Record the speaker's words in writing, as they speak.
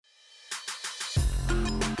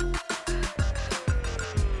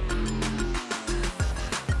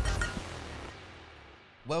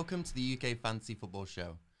Welcome to the UK Fantasy Football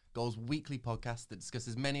Show, Goal's weekly podcast that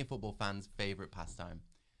discusses many a football fan's favourite pastime.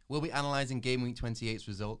 We'll be analysing Game Week 28's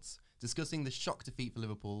results, discussing the shock defeat for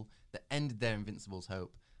Liverpool that ended their Invincibles'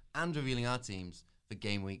 hope, and revealing our teams for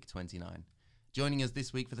Game Week 29. Joining us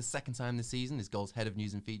this week for the second time this season is Goal's head of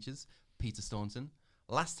news and features, Peter Staunton.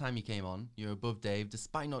 Last time you came on, you were above Dave,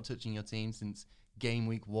 despite not touching your team since Game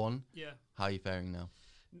Week 1. Yeah. How are you faring now?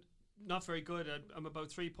 Not very good. I'm about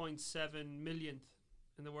 3.7 millionth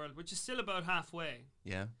in the world, which is still about halfway.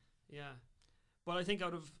 Yeah? Yeah. But I think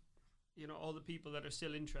out of, all the people that are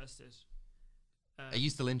still interested. Are you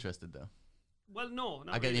still interested, though? Well, no.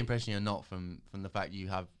 I get the impression you're not from the fact you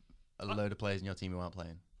have a load of players in your team who aren't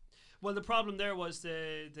playing. Well, the problem there was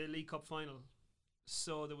the League Cup final.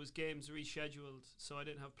 So there was games rescheduled, so I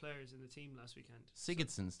didn't have players in the team last weekend.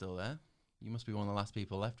 Sigurdsson's still there. You must be one of the last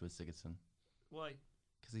people left with Sigurdsson. Why?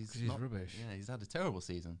 Because he's rubbish. Yeah, he's had a terrible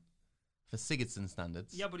season. For Sigurdsson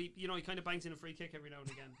standards. Yeah, but he kind of bangs in a free kick every now and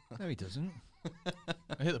again. No, he doesn't.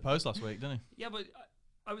 I hit the post last week, didn't he? Yeah, but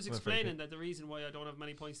I was explaining that the reason why I don't have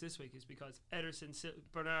many points this week is because Ederson,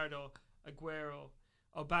 Bernardo, Aguero,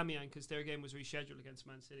 Aubameyang, because their game was rescheduled against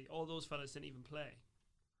Man City. All those fellas didn't even play.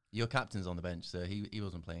 Your captain's on the bench, so he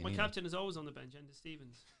wasn't playing. My either. captain is always on the bench, Enda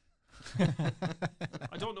Stevens.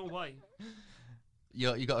 I don't know why.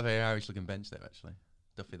 You got a very Irish-looking bench there, actually.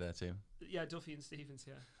 Duffy there too. Yeah, Duffy and Stevens.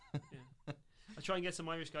 Yeah. I try and get some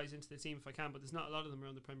Irish guys into the team if I can, but there's not a lot of them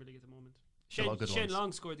around the Premier League at the moment. Shane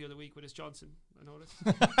Long scored the other week with his Johnson. I noticed.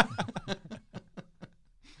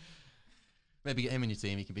 Maybe get him in your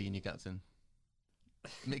team. He can be your new captain.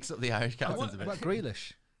 Mix up the Irish captains a bit. What about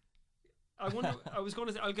Grealish? I wonder.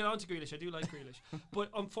 I'll get on to Grealish. I do like Grealish, but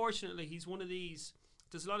unfortunately, he's one of these.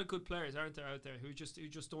 There's a lot of good players, aren't there, out there who just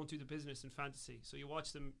don't do the business in fantasy. So you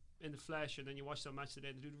watch them in the flesh, and then you watch them match today,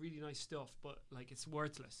 and they do really nice stuff, but like it's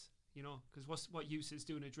worthless, because what use is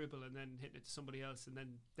doing a dribble and then hitting it to somebody else, and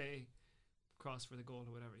then they cross for the goal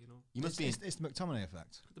or whatever, You must be. It's the McTominay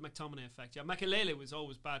effect. The McTominay effect. Yeah, Makelele was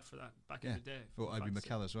always bad for that back in the day. For Obi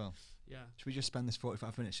Mikel as well. Yeah. Should we just spend this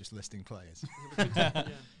 45 minutes just listing players? Yeah.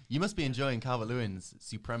 You must be enjoying Calvert-Lewin's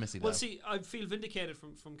supremacy. Well, though. see, I feel vindicated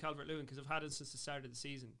from Calvert-Lewin because I've had him since the start of the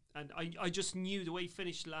season, and I just knew the way he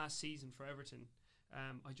finished last season for Everton.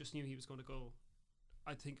 I just knew he was going to go.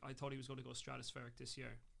 I thought he was going to go stratospheric this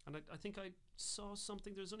year, and I think I saw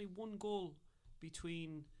something. There's only one goal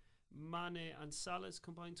between Mane and Salah's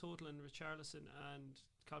combined total, and Richarlison and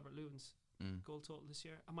Calvert-Lewin's goal total this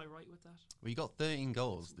year. Am I right with that? Well, you got 13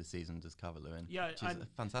 goals this season, does Calvert-Lewin. Yeah, which is a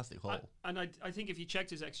fantastic haul. I think if you checked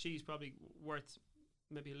his XG, he's probably worth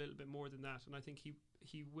maybe a little bit more than that. And I think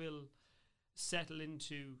he will settle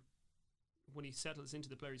into. When he settles into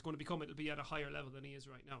the player, he's going to become. It'll be at a higher level than he is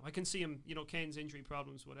right now. I can see him, Kane's injury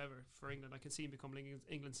problems, whatever, for England. I can see him becoming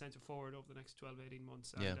England's centre forward over the next 12, 18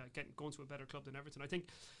 months and going to a better club than Everton. I think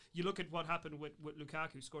you look at what happened with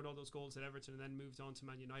Lukaku, scored all those goals at Everton and then moved on to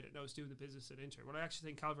Man United. Now he's doing the business at Inter. Well, I actually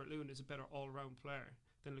think Calvert-Lewin is a better all-round player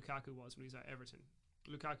than Lukaku was when he was at Everton.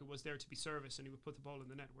 Lukaku was there to be serviced and he would put the ball in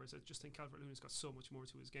the net, whereas I just think Calvert-Lewin's got so much more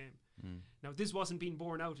to his game. Now, this wasn't being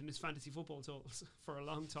borne out in his fantasy football totals for a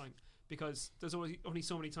long time, because there's only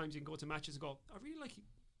so many times you can go to matches and go, I really like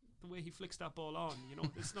the way he flicks that ball on.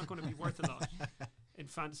 It's not going to be worth a lot in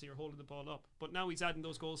fantasy or holding the ball up. But now he's adding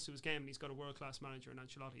those goals to his game, and he's got a world-class manager in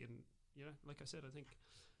Ancelotti. And like I said, I think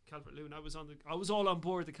Calvert-Lewin. I was all on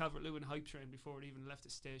board the Calvert-Lewin hype train before it even left the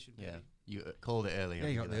station. Yeah, you called it earlier. Yeah,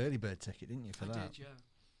 you got the early bird ticket, didn't you, for that? I did, yeah.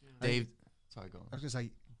 Dave, sorry, go on. I was going to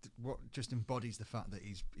say, what just embodies the fact that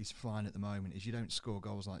he's flying at the moment is you don't score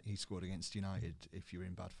goals like he scored against United if you're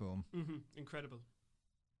in bad form. Incredible.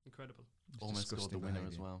 It's Almost scored the winner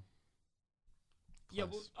as well. Yeah,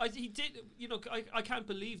 well, he did. I can't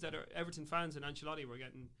believe that Everton fans and Ancelotti were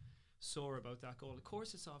getting sore about that goal. Of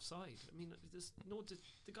course, it's offside. I mean, there's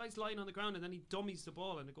the guy's lying on the ground and then he dummies the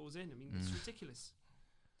ball and it goes in. I mean, it's ridiculous.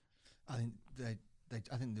 I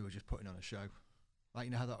think they were just putting on a show.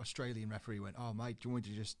 Like, how that Australian referee went, oh, mate, do you want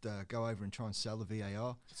me to just go over and try and sell the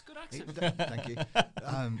VAR? It's a good accent. Thank you.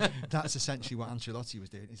 That's essentially what Ancelotti was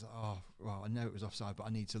doing. He's like, oh, well, I know it was offside, but I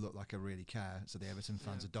need to look like I really care, so the Everton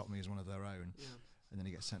fans adopt me as one of their own. Yeah. And then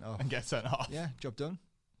he gets sent off. Yeah, job done.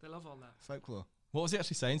 They love all that. Folklore. What was he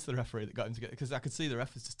actually saying to the referee that got him to get? Because I could see the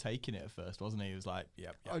ref was just taking it at first, wasn't he? He was like,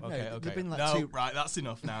 "Yep, okay." Been like no, right, that's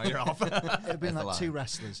enough now. You're off. It'd been like two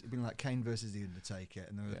wrestlers. It'd been like Kane versus the Undertaker,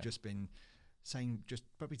 and they would have just been saying, just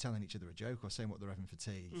probably telling each other a joke or saying what they're having for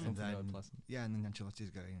tea, and then and then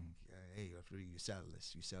Ancelotti's going, "Hey, referee, you sell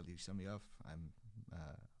this. You sell me off. I'm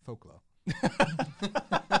folklore."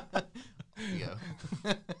 There you go.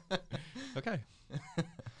 Okay.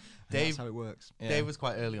 Dave, that's how it works. Alex. Yeah. Dave was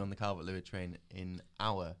quite early on the Calvert-Lewin train in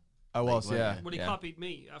our. I was, weren't yeah. you? Well, he yeah. copied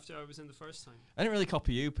me after I was in the first time. I didn't really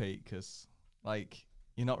copy you, Pete, because like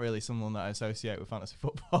you're not really someone that I associate with fantasy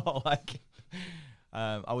football. Like,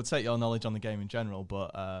 I would take your knowledge on the game in general,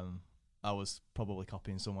 but I was probably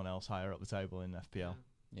copying someone else higher up the table in FPL.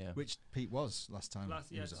 Yeah. Which Pete was last time.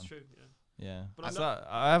 he Yeah, was it's on. true. Yeah, Yeah, But I'm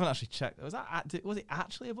I haven't actually checked. Was it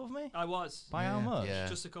actually above me? I was By how Yeah. much? Yeah.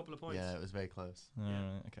 just a couple of points. Yeah, it was very close. Oh, Yeah.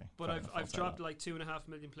 right, okay. But Fair I've enough, I'll take dropped that. like 2.5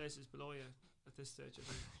 million places below you at this stage. I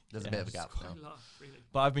think. There's Yeah. a bit of a It's gap quite now. a lot, really.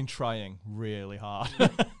 But I've been trying really hard.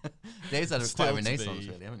 Dave's had quite Still a to renaissance, be-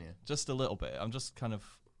 really, haven't you? Just a little bit. I'm just kind of.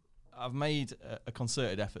 I've made a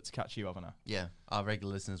concerted effort to catch you, haven't I? Yeah, our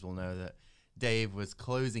regular listeners will know that Dave was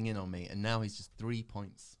closing in on me, and now he's just 3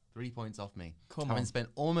 points. 3 points off me. Come Having on. spent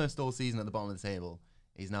almost all season at the bottom of the table,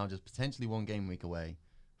 he's now just potentially 1 game week away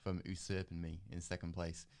from usurping me in second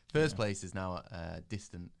place. First Yeah. place is now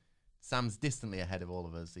distant. Sam's distantly ahead of all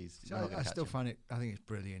of us. He's So we're not gonna I catch still him. find it. I think it's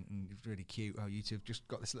brilliant and it's really cute how you two have just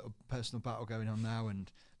got this little personal battle going on now,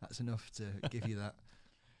 and that's enough to give you that.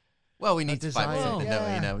 Well, we need a to fight for desire. something, don't we?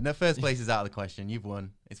 Yeah. You know, no, first place is out of the question. You've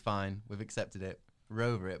won. It's fine. We've accepted it. We're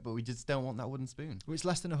over it, but we just don't want that wooden spoon. Well, it's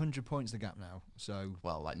less than 100 points the gap now, so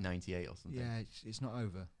Well, like 98 or something. yeah, it's not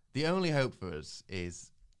over. The only hope for us is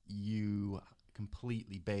you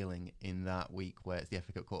completely bailing in that week where it's the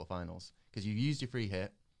FA Cup quarterfinals, because you've used your free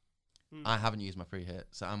hit. I haven't used my free hit,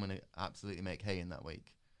 so I'm going to absolutely make hay in that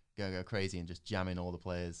week. Go crazy and just jam in all the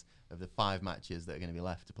players of the 5 matches that are going to be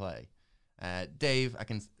left to play. Dave, I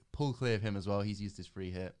can pull clear of him as well. He's used his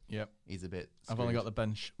free hit. Yep. He's a bit I've only screwed. got the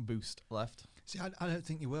bench boost left. See, I don't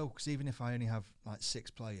think you will, because even if I only have like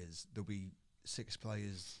 6 players, there'll be 6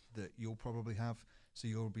 players that you'll probably have. So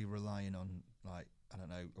you'll be relying on, like, I don't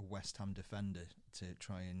know, a West Ham defender to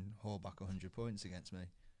try and haul back 100 points against me.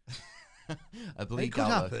 I believe It could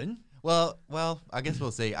happen. Well, I guess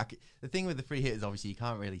we'll see. The thing with the free hit is obviously you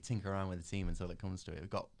can't really tinker around with the team until it comes to it. We've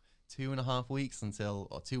got 2.5 weeks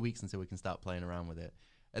 2 weeks until we can start playing around with it.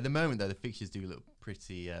 At the moment, though, the fixtures do look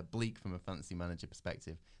pretty bleak from a fantasy manager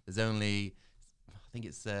perspective. There's only, I think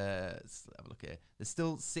it's, let's have a look here. There's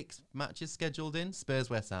still 6 matches scheduled in. Spurs,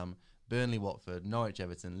 West Ham, Burnley, Watford, Norwich,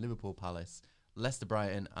 Everton, Liverpool, Palace, Leicester,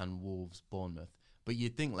 Brighton, and Wolves, Bournemouth. But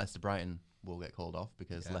you'd think Leicester, Brighton will get called off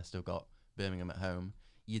because Leicester have got Birmingham at home.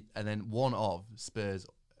 And then one of Spurs,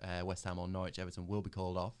 West Ham, or Norwich, Everton will be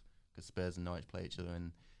called off because Spurs and Norwich play each other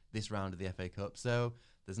in this round of the FA Cup. So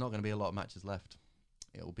there's not going to be a lot of matches left.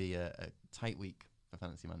 It will be a tight week for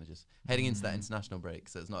fantasy managers heading into that international break.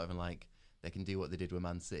 So it's not even like they can do what they did with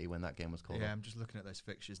Man City when that game was called. Yeah, I'm just looking at those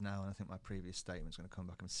fixtures now, and I think my previous statement's going to come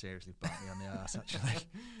back and seriously bite me on the arse, actually.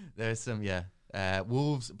 There's some,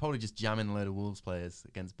 Wolves, probably just jamming a load of Wolves players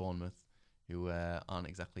against Bournemouth, who aren't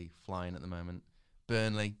exactly flying at the moment.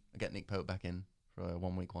 Burnley, I get Nick Pope back in for a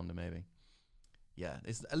 1 week wonder, maybe. Yeah,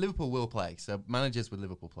 Liverpool will play. So managers with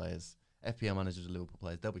Liverpool players, FPL managers with Liverpool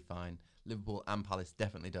players, they'll be fine. Liverpool and Palace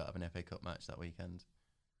definitely don't have an FA Cup match that weekend.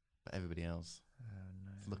 But everybody else,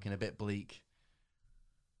 it's looking a bit bleak.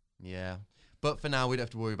 Yeah. But for now, we don't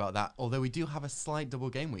have to worry about that. Although we do have a slight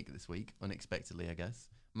double game week this week, unexpectedly, I guess.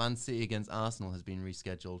 Man City against Arsenal has been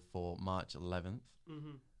rescheduled for March 11th,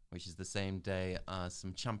 which is the same day as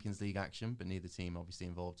some Champions League action, but neither team obviously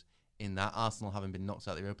involved in that. Arsenal, having been knocked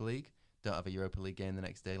out of the Europa League, don't have a Europa League game the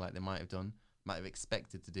next day like they might have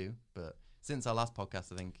expected to do. But since our last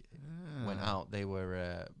podcast, I think, went out, they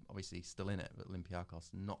were obviously still in it, but Olympiacos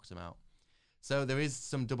knocked them out. So there is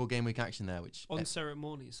some double game week action there, which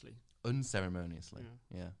Unceremoniously. Unceremoniously,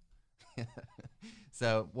 yeah.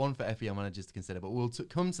 So one for FPL managers to consider, but we'll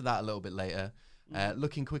come to that a little bit later.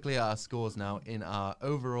 Looking quickly at our scores now in our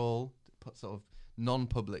overall sort of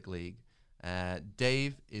non-public league,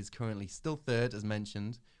 Dave is currently still third, as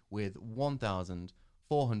mentioned, with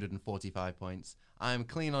 1,445 points. I'm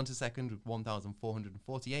clean onto second with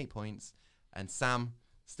 1,448 points, and Sam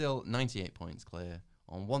still 98 points clear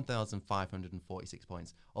on 1,546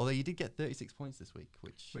 points. Although you did get 36 points this week,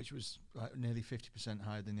 which was like nearly 50%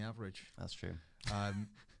 higher than the average. That's true.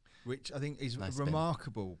 Which I think is Nice a spin.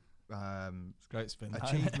 remarkable It's a great spin.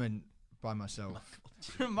 achievement by myself.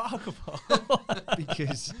 Remarkable.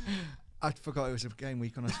 Because I forgot it was a game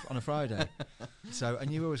week on a Friday. So I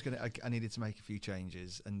knew I needed to make a few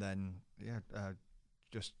changes, and then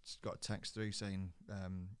just got a text through saying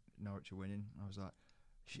Norwich are winning. I was like,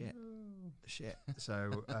 shit.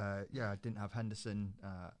 So I didn't have Henderson.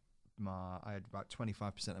 I had about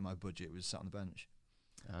 25% of my budget was sat on the bench.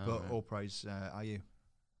 But all praise are you.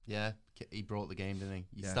 Yeah, he brought the game, didn't he?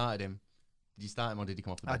 You Yeah. started him. Did you start him or did he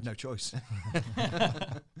come off the I bench? had no choice.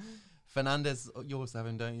 Fernandez, you're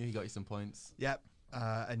 7, don't you? He got you some points. Yep.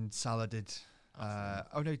 And Salah did.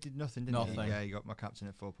 Oh no, he did nothing, didn't he? Nothing. Yeah, he got my captain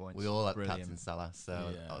at 4 points. We all had Brilliant. captain Salah,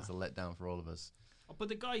 so that was a letdown for all of us. But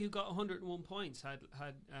the guy who got 101 points had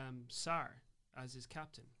Sarr as his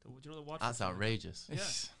captain. Do you know the Watford? That's outrageous. Yeah.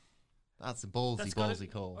 That's a ballsy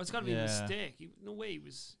call. It's got to be a mistake. No way he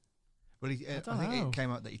was. Well, I don't think know. it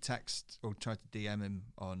came out that he texted or tried to DM him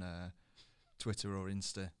on Twitter or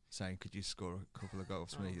Insta saying, "Could you score a couple of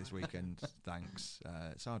goals for me this weekend? Thanks."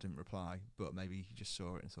 Sarr didn't reply, but maybe he just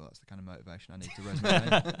saw it and thought that's the kind of motivation I need to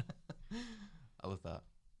resonate. I love that.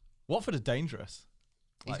 Watford are dangerous.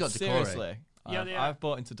 He's got Doucouré. Seriously. Yeah, they are. I've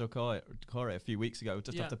bought into Doucouré a few weeks ago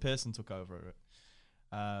just after Pearson took over it.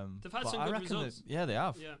 They've had but some I good reckon results. Yeah, they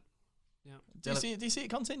have. Yeah. Do you see it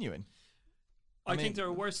continuing? I think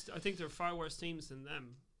they're worse. I think they're far worse teams than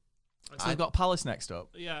them. So they've got Palace next up.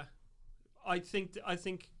 Yeah, I think.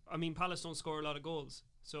 I mean, Palace don't score a lot of goals,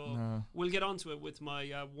 so we'll get onto it with my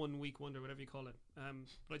 1 week wonder, whatever you call it.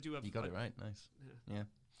 But I do have. You got it right. Nice. Yeah.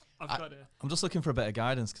 I'm just looking for a bit of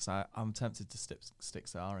guidance because I'm tempted to stick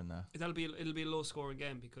Sarr in there. It'll be a low scoring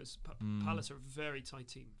game because Palace are a very tight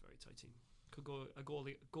team. Very tight team. Could go a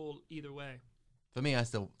goal either way. For me, I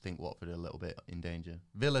still think Watford are a little bit in danger.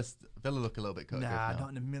 Villa look a little bit cut. Nah, not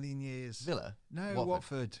in a million years. Villa? No,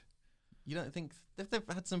 Watford. You don't think they've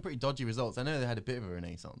had some pretty dodgy results? I know they had a bit of a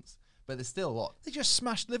renaissance, but they're still what? They just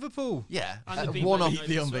smashed Liverpool. Yeah, and one off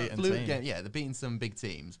the unbeaten team. Game. Yeah, they're beating some big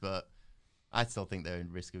teams, but I still think they're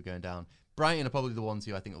in risk of going down. Brighton are probably the ones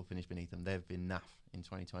who I think will finish beneath them. They've been naff in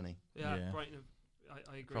 2020. Yeah. Brighton.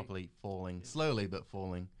 I agree. Properly falling, slowly but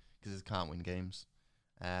falling, because they can't win games.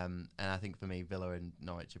 And I think for me, Villa and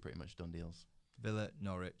Norwich are pretty much done deals. Villa,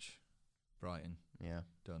 Norwich, Brighton. Yeah.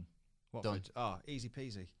 Done. Watford. Easy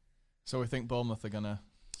peasy. So we think Bournemouth are going to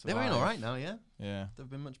survive. They're in all right now, yeah? Yeah. They've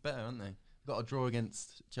been much better, haven't they? Got a draw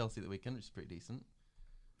against Chelsea at the weekend, which is pretty decent.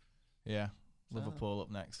 Yeah. Liverpool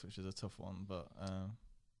up next, which is a tough one. But,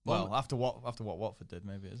 after what Watford did,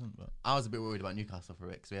 maybe it isn't. But I was a bit worried about Newcastle for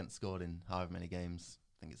it because we hadn't scored in however many games.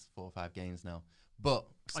 I think it's 4 or 5 games now. But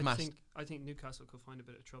smashed. I think Newcastle could find a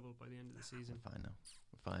bit of trouble by the end of the season. We're fine now.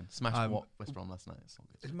 We're fine. Smashed West Brom last night. It's all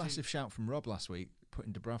good. A massive shout from Rob last week,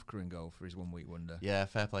 putting Dubravka in goal for his 1 week wonder. Yeah,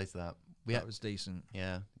 fair play to that. That was decent.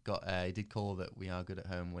 Yeah, he did call that we are good at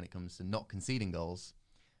home when it comes to not conceding goals.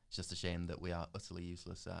 It's just a shame that we are utterly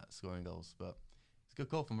useless at scoring goals. But it's a good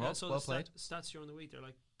call from Rob. So well played. Stats during the week, they're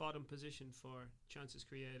like bottom position for chances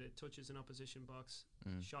created, touches in opposition box,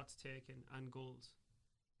 shots taken, and goals.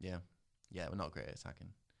 Yeah, we're not great at attacking.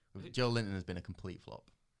 Joe Linton has been a complete flop.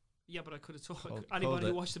 Yeah, but I could have told anybody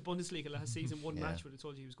who watched the Bundesliga last season, one match would have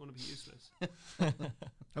told you he was going to be useless.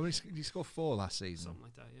 How many did he score 4 last season? Something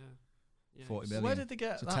like that, yeah. 40 million. Where did they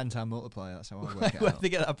get it's a 10-time multiplier, that's how I work it out. Where did they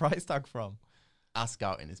get that price tag from? Ask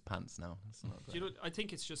out in his pants now. Do you know, I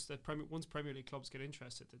think it's just that once Premier League clubs get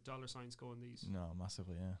interested, the dollar signs go in these. No,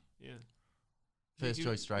 massively, yeah. First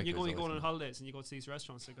choice striker. You're going on holidays and you go to these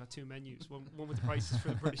restaurants, they've got 2 menus. One with the prices for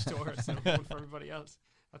the British tourists and one for everybody else.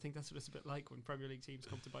 I think that's what it's a bit like when Premier League teams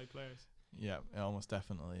come to buy players. Yeah, it almost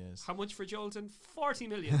definitely is. How much for Jolton? 40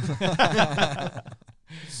 million.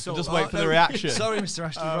 So just wait for the reaction. Sorry, Mr.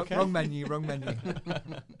 Ashley, okay. wrong menu.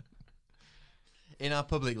 In our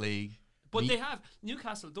public league. But they have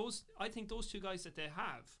Newcastle. I think those 2 guys that they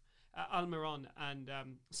have, Almiron and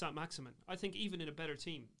Saint-Maximin. I think even in a better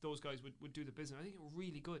team, those guys would do the business. I think they're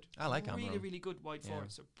really good. I like Almiron. Really, really good wide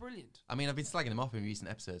forwards. They're brilliant. I mean, I've been slagging him off in recent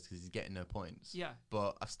episodes because he's getting no points. Yeah.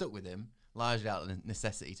 But I've stuck with him, largely out of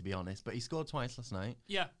necessity, to be honest. But he scored twice last night.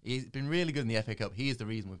 Yeah. He's been really good in the FA Cup. He is the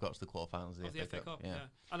reason we've got to the quarterfinals of the FA Cup.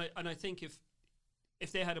 Yeah. And I think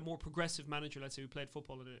if they had a more progressive manager, let's say, who played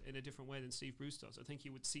football in a different way than Steve Bruce does, I think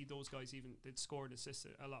you would see those guys they'd score and assist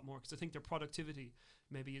a lot more, because I think their that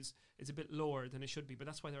maybe is a bit lower than it should be. But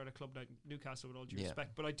that's why they're at a club like Newcastle, with all due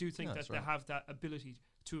respect. But I do think that they have that ability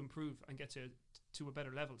to improve and get to a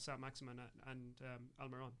better level. Saint-Maximin and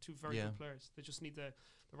Almiron, 2 very good players. They just need the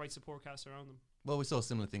right support cast around them. Well, we saw a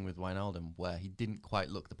similar thing with Wijnaldum, where he didn't quite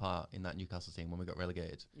look the part in that Newcastle team when we got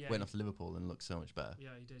relegated. Went off to Liverpool and looked so much better. Yeah,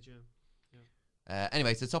 he did,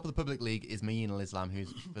 Anyway, so top of the public league is Mayin Al-Islam,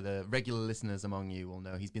 who's, for the regular listeners among you will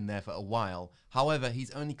know, he's been there for a while. However,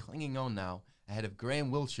 he's only clinging on now ahead of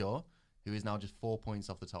Graham Wilshaw, who is now just 4 points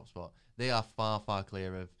off the top spot. They are far, far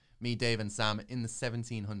clear of me, Dave and Sam in the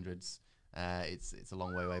 1700s. It's a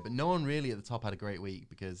long way away. But no one really at the top had a great week,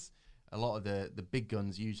 because a lot of the big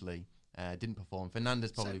guns usually didn't perform.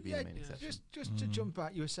 Fernandes probably being the main exception. Just to jump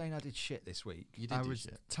back, you were saying I did shit this week. You did. I was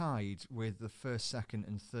tied with the first, second,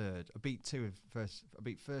 and third. I beat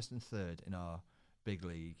first and third in our big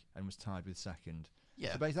league, and was tied with second.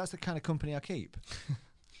 Yeah, so basically that's the kind of company I keep.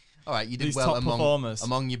 All right, you did These well top performers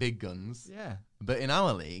among your big guns. Yeah, But in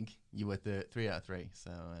our league, you were 3 out of 3. So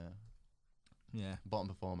yeah, bottom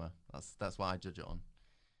performer. That's what I judge it on.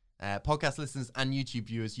 Podcast listeners and YouTube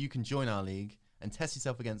viewers, you can join our league and test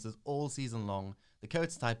yourself against us all season long. The code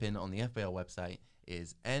to type in on the FBL website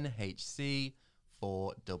is NHC4WZ.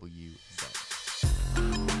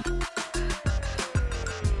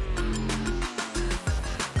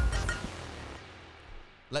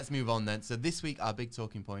 Let's move on then. So this week, our big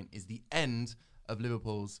talking point is the end of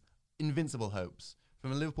Liverpool's invincible hopes.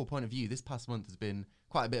 From a Liverpool point of view, this past month has been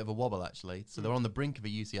quite a bit of a wobble, actually. So they're on the brink of a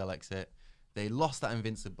UCL exit. They lost that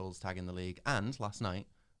Invincibles tag in the league and, last night,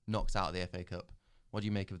 knocked out of the FA Cup. What do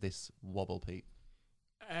you make of this wobble, Pete?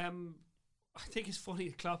 I think it's funny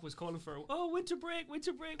that Klopp was calling for, winter break. And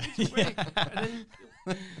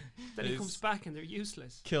then he comes back and they're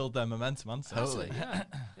useless. Killed their momentum, hasn't it? Totally. Yeah,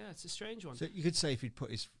 it's a strange one. So you could say if he'd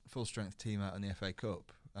put his full strength team out in the FA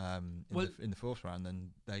Cup in the fourth round, then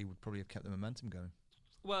they would probably have kept the momentum going.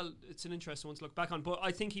 Well, it's an interesting one to look back on, but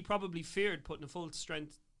I think he probably feared putting a full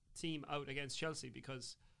strength team out against Chelsea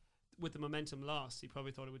because with the momentum lost, he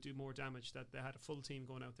probably thought it would do more damage that they had a full team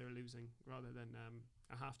going out there losing rather than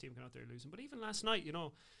a half team going out there losing. But even last night,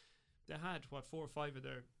 they had 4 or 5 of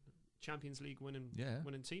their Champions League winning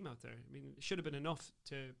team out there. I mean, it should have been enough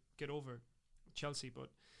to get over Chelsea.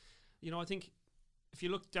 But I think if you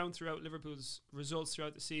look down throughout Liverpool's results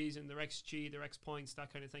throughout the season, their XG, their X points,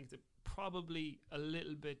 that kind of thing, they're probably a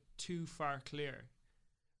little bit too far clear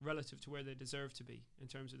relative to where they deserve to be in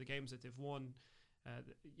terms of the games that they've won.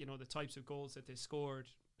 The types of goals that they scored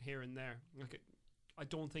here and there. I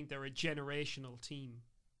don't think they're a generational team,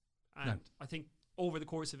 and No. I think over the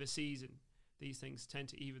course of a season, these things tend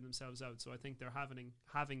to even themselves out. So I think they're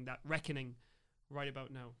having that reckoning right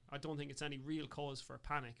about now. I don't think it's any real cause for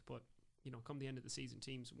panic, but come the end of the season,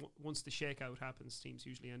 teams once the shakeout happens, teams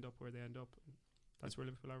usually end up where they end up. That's where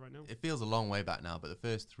Liverpool are right now. It feels a long way back now, but the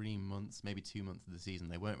first 3 months, maybe 2 months of the season,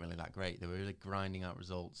 they weren't really that great. They were really grinding out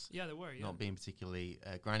results. Yeah, they were. Yeah. Not being particularly,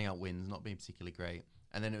 grinding out wins, not being particularly great.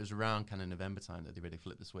 And then it was around kind of November time that they really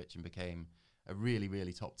flipped the switch and became a really,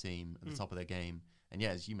 really top team at the top of their game. And yeah,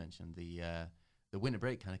 as you mentioned, the winter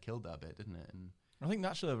break kind of killed that a bit, didn't it? And I think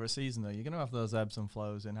naturally over a season, though, you're going to have those ebbs and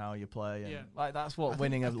flows in how you play. And Yeah. that's what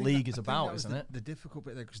winning a league is about, isn't it? The difficult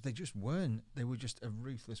bit there, because they just weren't. They were just a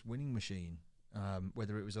ruthless winning machine.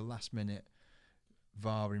 Whether it was a last-minute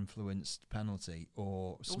VAR-influenced penalty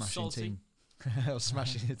or smashing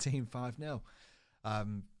a team 5-0,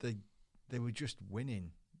 they were just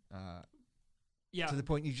winning. To the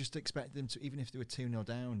point you just expect them to, even if they were 2-0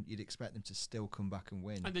 down, you'd expect them to still come back and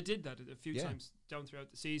win. And they did that a few times down throughout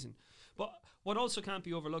the season. But what also can't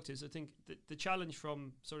be overlooked is I think the challenge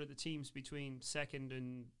from sort of the teams between 2nd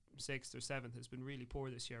and 6th or 7th has been really poor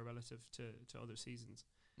this year relative to other seasons.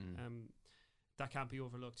 That can't be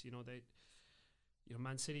overlooked.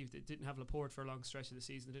 Man City, they didn't have Laporte for a long stretch of the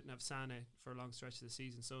season. They didn't have Sané for a long stretch of the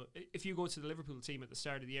season. So if you go to the Liverpool team at the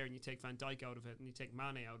start of the year and you take Van Dijk out of it and you take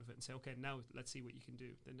Mane out of it and say, okay, now let's see what you can do,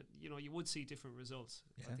 then you would see different results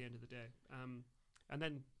at the end of the day. And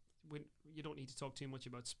then when you don't need to talk too much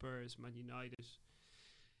about Spurs, Man United,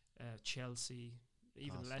 Chelsea,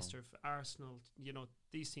 even Arsenal. Leicester, Arsenal.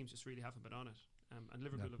 These teams just really haven't been on it. And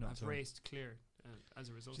Liverpool not have at all. raced clear as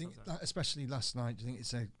a result Do you of think that. especially last night, do you think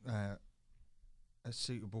it's a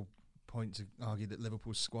suitable point to argue that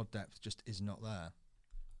Liverpool's squad depth just is not there?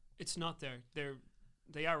 It's not there.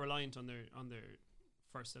 They are reliant on their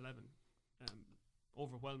first 11,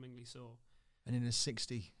 overwhelmingly so. And in a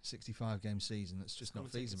 65 game season, that's just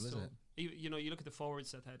not feasible, is it? You look at the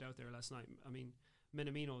forwards that had out there last night. I mean,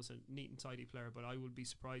 Minamino's a neat and tidy player, but I would be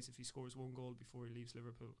surprised if he scores 1 goal before he leaves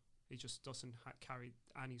Liverpool. He just doesn't carry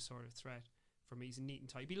any sort of threat. For me, he's neat and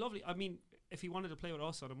tidy. It'd be lovely. I mean, if he wanted to play with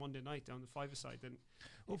us on a Monday night down the 5-a-side, then...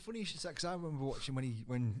 Well, funny you should say, because I remember watching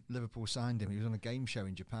when Liverpool signed him, he was on a game show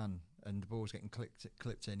in Japan, and the ball was getting clipped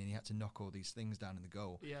in, and he had to knock all these things down in the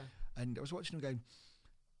goal. Yeah. And I was watching him going,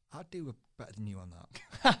 I'd do better than you on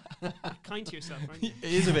that. Kind to yourself, aren't you?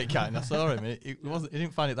 He is a bit kind. I saw him. He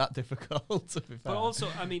didn't find it that difficult, to be fair. But also,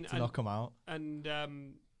 I mean... to knock him out. And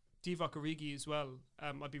Divock Origi as well.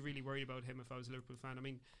 I'd be really worried about him if I was a Liverpool fan. I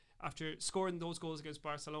mean, after scoring those goals against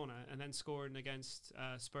Barcelona and then scoring against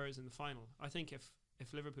Spurs in the final, I think if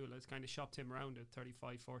Liverpool had kind of shopped him around at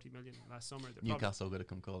 35-40 million last summer, Newcastle would have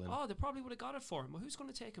come calling. Oh, they probably would have got it for him. Well, who's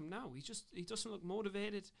going to take him now? He doesn't look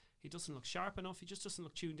motivated. He doesn't look sharp enough. He just doesn't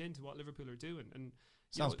look tuned into what Liverpool are doing. And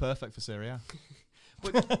sounds perfect for Serie A.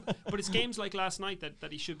 But it's games like last night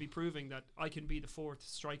that he should be proving that I can be the 4th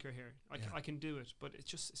striker here. I can do it. But it's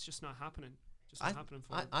just not happening. Not happening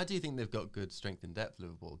for him. I do think they've got good strength and depth,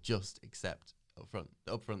 Liverpool, just except up front.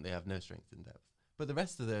 Up front, they have no strength and depth. But the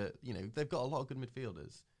rest of they've got a lot of good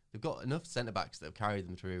midfielders. They've got enough centre-backs that have carried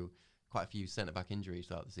them through quite a few centre-back injuries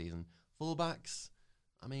throughout the season. Full-backs,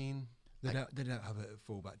 I mean... They don't have a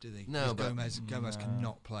full-back, do they? No, but... Gomez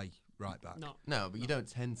cannot play right back. No, but you don't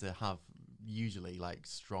tend to have usually like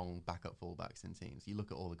strong backup full-backs in teams. You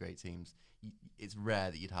look at all the great teams, it's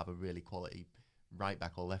rare that you'd have a really quality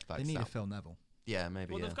right-back or left-back. They need a Phil Neville. Yeah,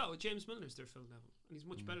 maybe. Well, they've got James Milner's their Phil Neville, and he's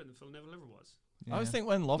much better than Phil Neville ever was. Yeah. I always think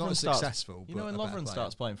when Lovren starts, successful, when Lovren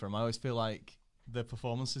starts playing for him, I always feel like the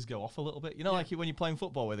performances go off a little bit. You know, like when you're playing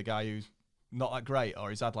football with a guy who's not that great, or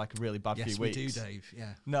he's had like a really bad few weeks. Yes, we do, Dave.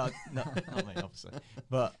 Yeah. No, not me, obviously.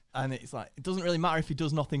 But and it's like it doesn't really matter if he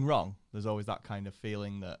does nothing wrong. There's always that kind of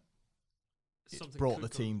feeling that it's brought the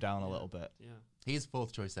team down a little bit. Yeah. He's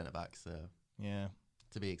fourth choice centre back, so yeah.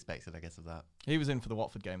 To be expected, I guess, of that. He was in for the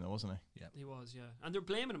Watford game, though, wasn't he? Yeah, he was. Yeah, and they're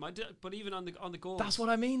blaming him. But even on the goals, that's what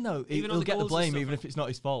I mean, though. He'll get the blame, even if it's not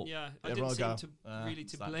his fault. Yeah, I didn't seem to really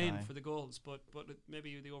to blame for the goals, but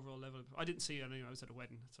maybe the overall level. I didn't see it anyway. I was at a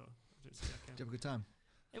wedding, so I didn't see that game. Did you have a good time?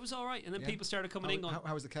 It was all right, and then people started coming in.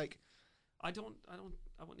 How was the cake? I won't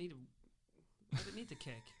need I didn't need the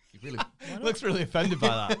cake. You really looks really offended by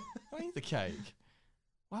that. Why eat the cake?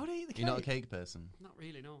 Why would I eat the cake? You're not a cake person. Not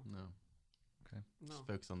really, no. No. Okay. No. Just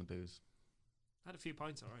focus on the booze. I had a few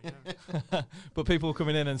pints, all right. Yeah. But people were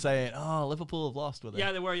coming in and saying, "Oh, Liverpool have lost with it."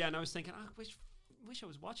 Yeah, they were. Yeah, and I was thinking, I wish I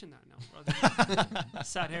was watching that now. Rather than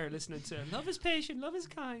sat here listening to "Love is patient, love is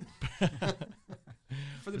kind"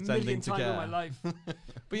 for the millionth time in my life.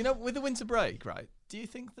 But you know, with the winter break, right? Do you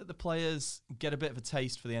think that the players get a bit of a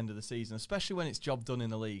taste for the end of the season, especially when it's job done in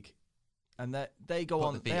the league, and that they go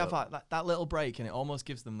on, they have like that little break, and it almost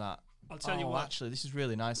gives them that. I'll tell you what. Actually, this is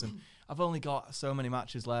really nice, and I've only got so many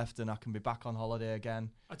matches left, and I can be back on holiday again.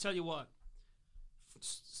 I'll tell you what.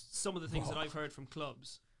 Some of the things that I've heard from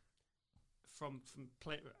clubs,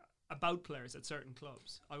 about players at certain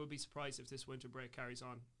clubs, I would be surprised if this winter break carries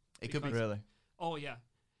on. It could be really. Oh yeah,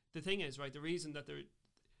 the thing is, right? The reason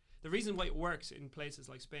why it works in places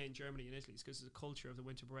like Spain, Germany, and Italy is because of the culture of the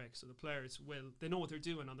winter break. So the players they know what they're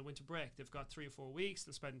doing on the winter break. They've got 3 or 4 weeks.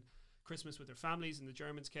 They'll spend Christmas with their families. In the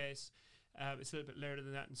Germans' case, it's a little bit later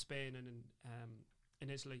than that in Spain and in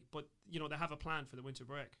Italy. But they have a plan for the winter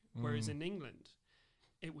break. Whereas in England,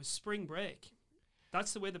 it was spring break.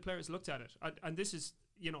 That's the way the players looked at it. And this is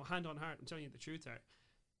hand on heart. I'm telling you the truth there.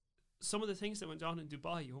 Some of the things that went on in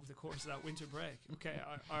Dubai over the course of that winter break, okay,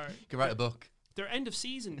 are could write a book. They're end of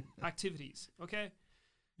season activities, okay.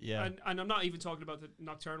 Yeah. And I'm not even talking about the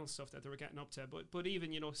nocturnal stuff that they were getting up to, but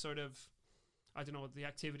even sort of, I don't know, the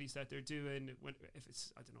activities that they're doing if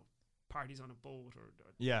it's parties on a boat or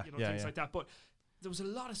things like that. But there was a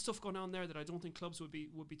lot of stuff going on there that I don't think clubs would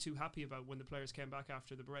be too happy about when the players came back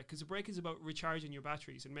after the break, because the break is about recharging your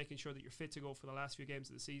batteries and making sure that you're fit to go for the last few games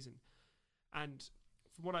of the season. And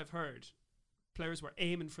from what I've heard, players were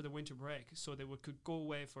aiming for the winter break so they could go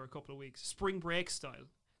away for a couple of weeks, spring break style,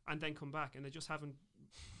 and then come back, and they just haven't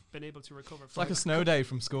been able to recover. It's like a snow day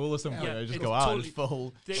from school or something. Yeah, they just go out and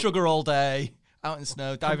full sugar all day, out in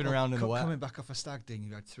snow, diving around in the wet. Coming back off a stag do,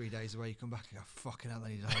 you had 3 days away, you come back and go, fucking hell, I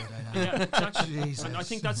need a holiday now. Yeah, exactly. Jesus. And I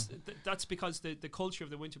think that's because the culture of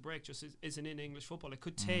the winter break just isn't in English football. It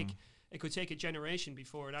could take a generation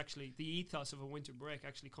before the ethos of a winter break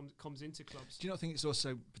actually comes into clubs. Do you not think it's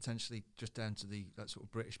also potentially just down to that sort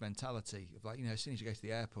of British mentality of as soon as you go to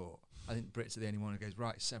the airport, I think Brits are the only one who goes,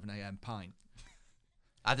 right, 7 a.m. pint.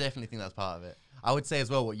 I definitely think that's part of it. I would say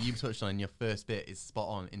as well, what you touched on in your first bit is spot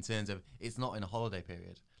on in terms of it's not in a holiday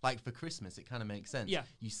period. Like for Christmas, it kind of makes sense. Yeah.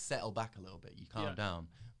 You settle back a little bit, you calm down.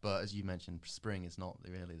 But as you mentioned, spring is not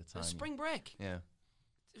really the time. Spring break. Yeah.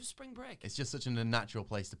 It was spring break. It's just such an unnatural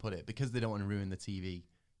place to put it because they don't want to ruin the TV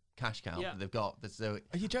cash cow that they've got. So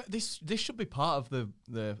this should be part of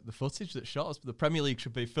the footage that shot us. The Premier League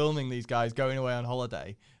should be filming these guys going away on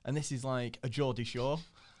holiday, and this is like a Geordie Shore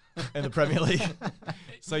in the Premier League.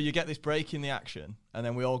 So you get this break in the action, and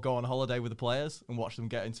then we all go on holiday with the players and watch them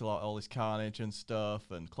get into like all this carnage and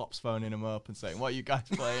stuff, and Klopp's phoning them up and saying, "What are you guys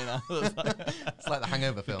playing at?" It's like the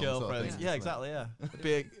Hangover film. Girlfriends. Sort of thing. Yeah, exactly. Yeah, it'd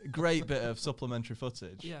be a great bit of supplementary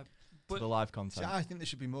footage. Yeah. To the live content. See, I think there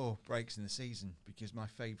should be more breaks in the season, because my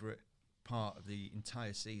favourite part of the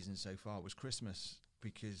entire season so far was Christmas,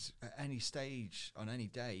 because at any stage, on any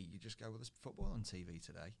day, you just go, well, there's football on TV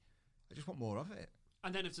today. I just want more of it.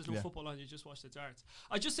 And then if there's no football on, you just watch the darts.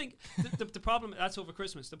 I just think the problem, that's over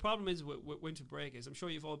Christmas. The problem is with winter break is, I'm sure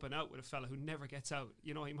you've all been out with a fella who never gets out.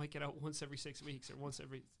 He might get out once every 6 weeks or once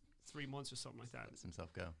every 3 months or something like that. Lets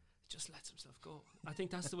himself go. Just lets himself go. I think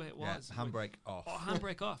that's the way it was. Handbrake off.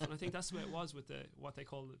 Handbrake off. And I think that's the way it was with what they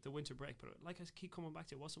call the winter break. But like I keep coming back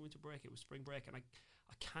to, it wasn't winter break, it was spring break. And I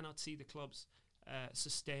cannot see the clubs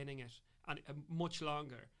sustaining it and much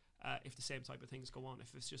longer if the same type of things go on.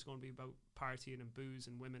 If it's just going to be about partying and booze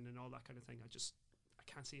and women and all that kind of thing, I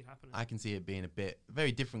can't see it happening. I can see it being a bit,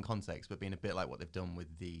 very different context, but being a bit like what they've done with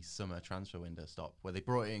the summer transfer window stop, where they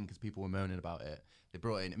brought it in because people were moaning about it. They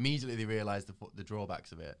brought it in, immediately they realised the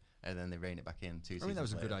drawbacks of it, and then they reined it back in 2 seasons I mean, that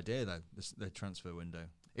was later. a good idea, though, the transfer window.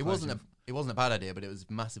 It wasn't a bad idea, but it was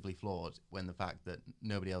massively flawed when the fact that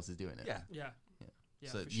nobody else is doing it. Yeah,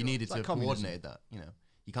 So for you sure. needed It's to like have communism. coordinated that, you know.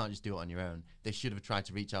 You can't just do it on your own. They should have tried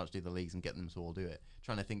to reach out to the leagues and get them to all do it.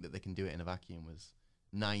 Trying to think that they can do it in a vacuum was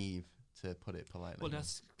naive, to put it politely. Well,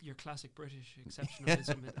 that's your classic British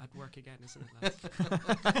exceptionalism at work again, isn't it,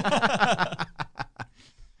 lads?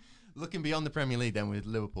 Looking beyond the Premier League then with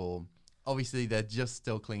Liverpool, obviously they're just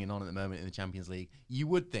still clinging on at the moment in the Champions League. You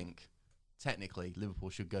would think, technically, Liverpool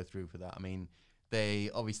should go through for that. I mean,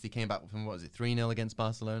 they obviously came back from, 3-0 against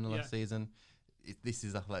Barcelona last season. This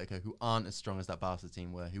is Atletico, who aren't as strong as that Barca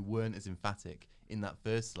team were, who weren't as emphatic in that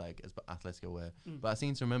first leg as Atletico were. But I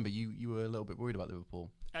seem to remember you were a little bit worried about Liverpool.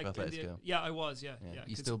 Atletico. I was, yeah.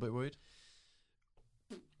 You still a bit worried?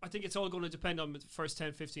 I think it's all going to depend on the first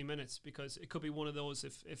 10-15 minutes, because it could be one of those,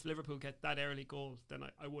 if Liverpool get that early goal, then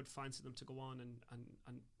I would fancy them to go on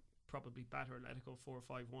and probably batter Atletico 4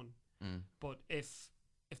 or 5-1. But if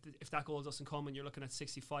that goal doesn't come and you're looking at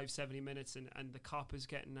 65-70 minutes and the cop is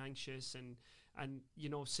getting anxious and you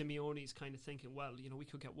know, Simeone's kind of thinking, well, you know, we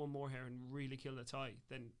could get one more here and really kill the tie,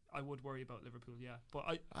 then I would worry about Liverpool,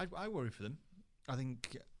 But I worry for them. I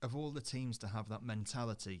think of all the teams to have that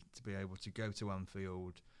mentality to be able to go to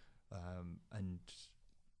Anfield and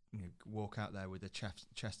walk out there with their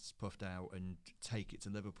chests puffed out and take it to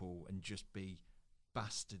Liverpool and just be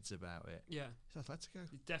bastards about it. Yeah. It's Atletico.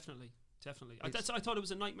 Definitely. I thought it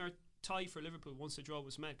was a nightmare tie for Liverpool once the draw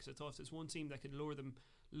was made, because I thought if there's one team that could lure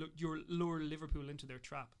Liverpool into their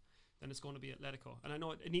trap, then it's going to be Atletico. And I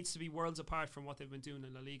know it needs to be worlds apart from what they've been doing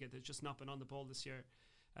in La Liga. They've just not been on the ball this year.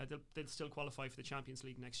 They'll still qualify for the Champions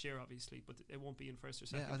League next year, obviously, but it won't be in first or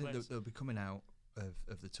second place. I think they'll be coming out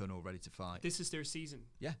of the tunnel ready to fight. This is their season.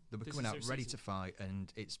 Yeah, they'll be coming out ready to fight,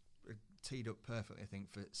 and it's teed up perfectly, I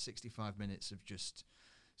think, for 65 minutes of just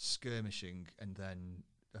skirmishing, and then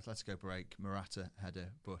Atletico break, Morata header,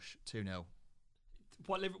 Bush, 2-0.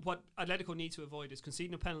 What Atletico need to avoid is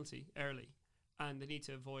conceding a penalty early, and they need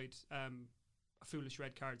to avoid a foolish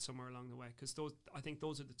red card somewhere along the way, because I think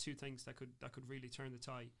those are the two things that could really turn the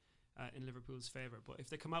tie in Liverpool's favour. But if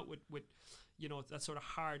they come out with that sort of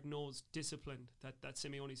hard-nosed discipline that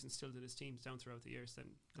Simeone's instilled in his teams down throughout the years, then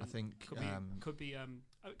I think could be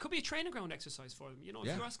a training ground exercise for them. You know,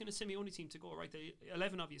 if you're asking a Simeone team to go, right, the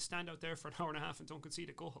 11 of you stand out there for an hour and a half and don't concede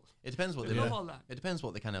a goal. It depends what they love all that. It depends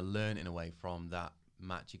what they kind of learn in a way from that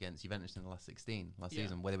match against Juventus in the last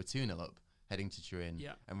season, where they were 2-0 up heading to Turin,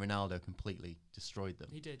 and Ronaldo completely destroyed them.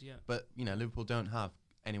 He did, yeah. But Liverpool don't have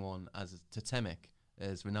anyone as totemic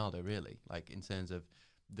as Ronaldo, really. Like, in terms of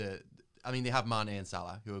they have Mane and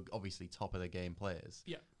Salah, who are obviously top of their game players.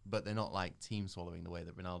 Yeah. But they're not like team swallowing the way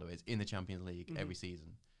that Ronaldo is in the Champions League every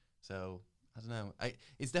season. So I don't know.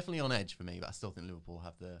 It's definitely on edge for me, but I still think Liverpool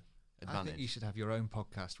have the advantage. I think you should have your own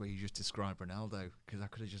podcast where you just describe Ronaldo, because I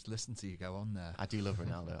could have just listened to you go on there. I do love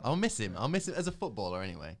Ronaldo. I'll miss him as a footballer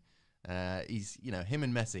anyway. He's him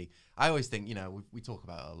and Messi. I always think we talk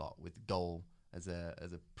about it a lot with Goal as a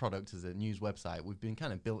product, as a news website. We've been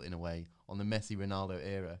kind of built in a way on the Messi Ronaldo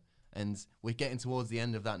era, and we're getting towards the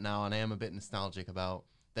end of that now, and I am a bit nostalgic about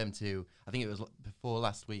them too. I think it was before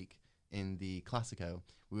last week in the Clasico,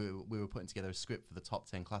 we were putting together a script for the top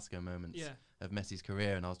 10 Clasico moments of Messi's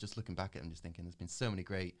career, and I was just looking back at them just thinking there's been so many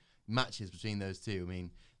great matches between those two. I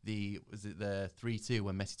mean, was it the 3-2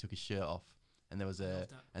 when Messi took his shirt off? And there was a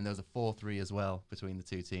 4-3 as well between the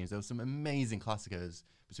two teams. There was some amazing Clásicos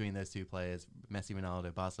between those two players, Messi,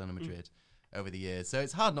 Ronaldo, Barcelona, Madrid, over the years. So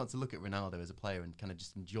it's hard not to look at Ronaldo as a player and kind of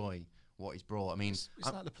just enjoy what he's brought. I mean, it's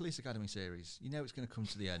like the Police Academy series. You know it's going to come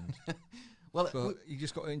to the end. But you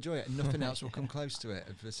just got to enjoy it, and nothing else will come close to it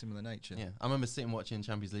of a similar nature. Yeah, I remember sitting watching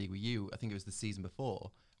Champions League with you. I think it was the season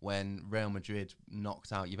before when Real Madrid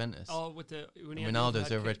knocked out Juventus. Oh, when Ronaldo's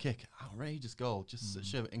overhead kick, outrageous goal, just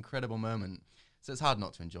such an incredible moment. So it's hard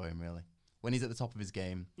not to enjoy him, really. When he's at the top of his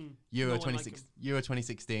game. Euro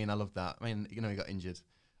 2016, I love that. I mean, he got injured.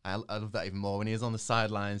 I love that even more. When he was on the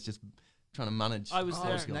sidelines just trying to manage. I was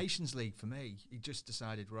there. Nations League for me. He just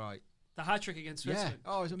decided, right. The hat-trick against Switzerland.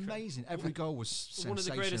 Yeah. Oh, it was amazing. Every goal was sensational. One of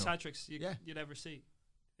the greatest hat-tricks you'd ever see.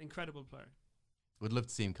 Incredible player. Would love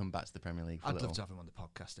to see him come back to the Premier League. I'd love to have him on the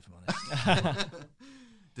podcast, if I'm honest.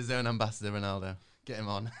 DAZN ambassador Ronaldo. Get him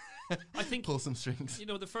on. I think pull some strings. You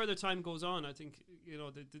know, the further time goes on, I think, you know,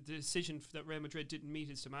 the decision that Real Madrid didn't meet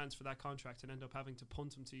his demands for that contract and end up having to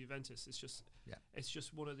punt him to Juventus is just, it's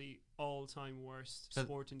just one of the all-time worst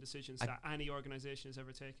sporting decisions that any organisation has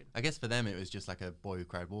ever taken. I guess for them it was just like a boy who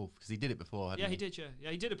cried wolf, because he did it before. He did.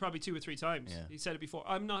 Yeah, he did it probably 2 or 3 times. Yeah. He said it before.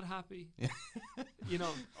 I'm not happy. You know,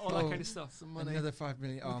 all that kind of stuff. Another 5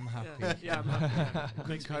 million. Oh, I'm happy. I'm happy. It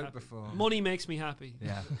makes me happy. Before. Money makes me happy.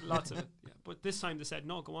 Yeah, lots of it. Yeah. But this time they said,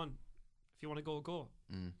 no, go on. If you want to go, go.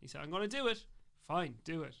 He said, I'm going to do it. Fine,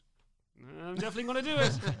 do it. I'm definitely going to do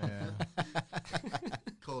it.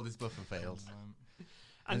 Called his bluff and failed.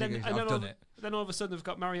 And then all of a sudden they've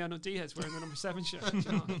got Mariano Diaz wearing the number 7 shirt.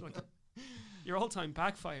 You know, like, your all-time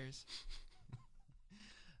backfires.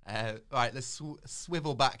 Right, let's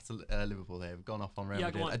swivel back to Liverpool here. We've gone off on Real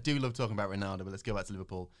Madrid. I do love talking about Ronaldo, but let's go back to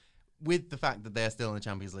Liverpool. With the fact that they're still in the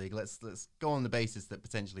Champions League, let's go on the basis that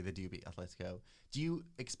potentially they do beat Atletico. Do you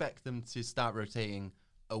expect them to start rotating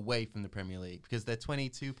away from the Premier League? Because they're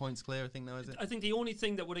 22 points clear, I think now, is it? I think the only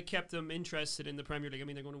thing that would have kept them interested in the Premier League, I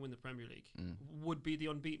mean, they're going to win the Premier League, would be the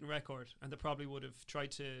unbeaten record. And they probably would have tried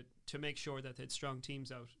to make sure that they had strong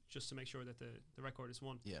teams out, just to make sure that the record is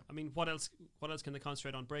won. Yeah. I mean, what else can they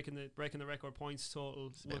concentrate on? Breaking the record points total.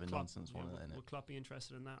 It's a bit of a nonsense one, isn't it? Would Klopp be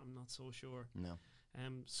interested in that? I'm not so sure. No.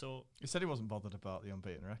 So he said he wasn't bothered about the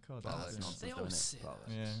unbeaten record. That's nonsense. They always say that.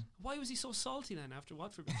 Yeah. Why was he so salty then after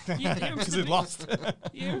Watford? Because he'd lost.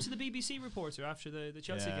 You hear him to the BBC reporter after the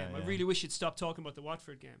Chelsea game. I really wish he'd stop talking about the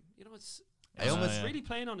Watford game. You know, it's really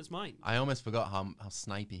playing on his mind. I almost forgot how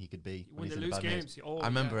snipey he could be when they lose games. I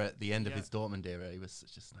remember at the end of his Dortmund era, he was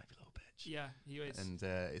such a snipey little bitch. Yeah, he is. And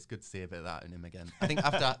it's good to see a bit of that in him again. I think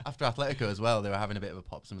after Atletico as well, they were having a bit of a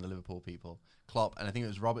pop, some of the Liverpool people. Klopp, and I think it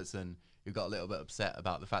was Robertson, who got a little bit upset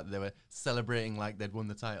about the fact that they were celebrating like they'd won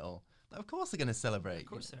the title. Like, of course they're going to celebrate. Of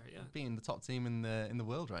course they are, yeah. Being the top team in the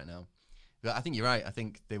world right now. But I think you're right. I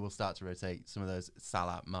think they will start to rotate some of those.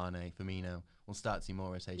 Salah, Mane, Firmino. We'll start to see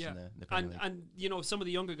more rotation there in the Premier League. And, you know, some of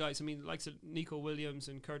the younger guys, I mean, like Nico Williams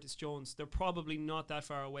and Curtis Jones, they're probably not that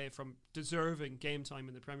far away from deserving game time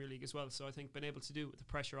in the Premier League as well. So I think being able to do it with the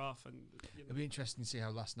pressure off. And it'll be interesting to see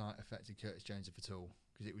how last night affected Curtis Jones, if at all.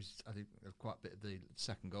 Because it was, I think, quite a bit of the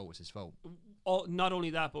second goal was his fault. Not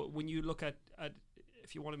only that, but when you look at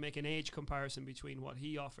if you want to make an age comparison between what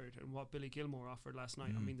he offered and what Billy Gilmour offered last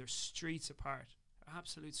night, I mean, they're streets apart,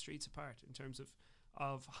 absolute streets apart in terms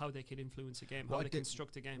of how they can influence a game, how they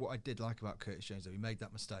construct a game. What I did like about Curtis Jones, though, he made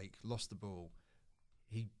that mistake, lost the ball.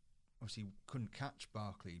 He obviously couldn't catch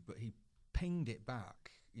Barkley, but he pinged it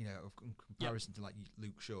back, you know, in comparison to like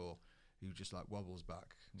Luke Shaw, who just like wobbles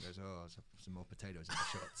back and goes, let's have some more potatoes in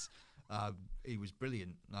the shots. He was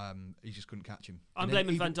brilliant. He just couldn't catch him. I'm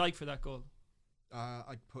blaming Van Dijk for that goal.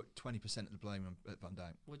 I'd put 20% of the blame on Van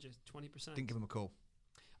Dijk. Would you? 20%? Didn't give him a call.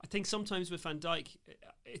 I think sometimes with Van Dijk,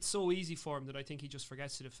 it's so easy for him that I think he just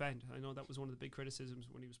forgets to defend. I know that was one of the big criticisms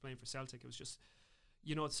when he was playing for Celtic. It was just,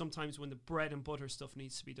 you know, sometimes when the bread and butter stuff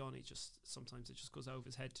needs to be done, sometimes it just goes out of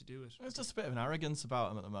his head to do it. There's just a bit of an arrogance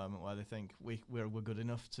about him at the moment, where they think we're good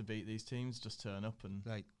enough to beat these teams. Just turn up and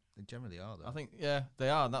they generally are. Though. I think they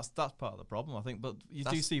are. And that's part of the problem. I think, but you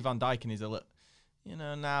do see Van Dijk, and he's a little. You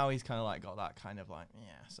know, now he's kind of like got that kind of like,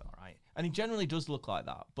 it's all right. And he generally does look like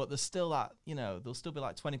that, but there's still that, you know, there'll still be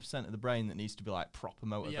like 20% of the brain that needs to be like proper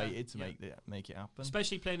motivated to make it happen.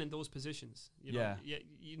 Especially playing in those positions. You know,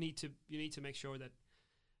 you need to make sure that,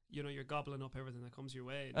 you know, you're gobbling up everything that comes your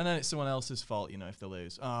way. And then it's someone else's fault, you know, if they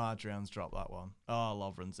lose. Adrian's dropped that one.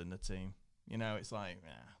 Lovren's in the team. You know, it's like,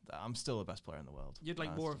 I'm still the best player in the world. You'd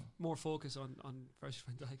like more focus on Virgil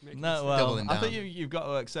van Dijk. No, well, I think you've got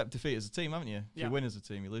to accept defeat as a team, haven't you? If you win as a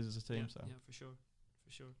team, you lose as a team. Yeah, for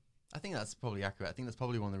sure. I think that's probably accurate. I think that's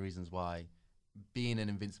probably one of the reasons why being an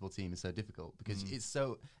invincible team is so difficult, because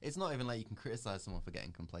it's not even like you can criticize someone for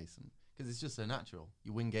getting complacent, because it's just so natural.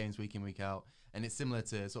 You win games week in, week out, and it's similar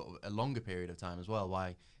to sort of a longer period of time as well,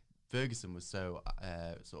 why Ferguson was so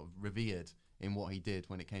sort of revered in what he did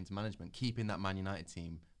when it came to management, keeping that Man United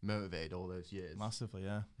team motivated all those years. Massively,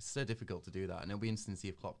 yeah. It's so difficult to do that, and it'll be interesting to see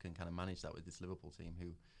if Klopp can kind of manage that with this Liverpool team,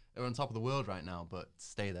 who are on top of the world right now, but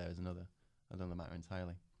stay there is another matter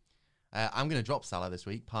entirely. I'm going to drop Salah this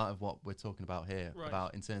week, part of what we're talking about here,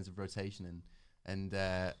 about in terms of rotation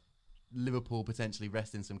and Liverpool potentially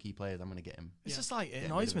resting some key players. I'm going to get him. It's just like, it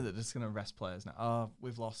annoys me that they're just going to rest players now.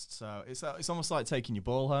 We've lost, so it's almost like taking your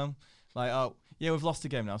ball home. Like, we've lost a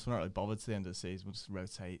game now, so we're not really bothered to the end of the season. We'll just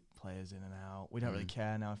rotate players in and out. We don't really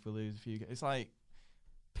care now if we lose a few games. It's like,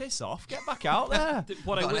 piss off, get back out there.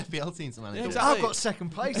 What I would FPL team to manage. Yeah, exactly. I've got second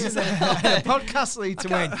place in the podcast league to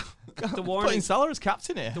win. The warning, putting Salah as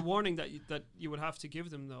captain here. The warning that you would have to give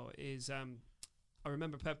them though is I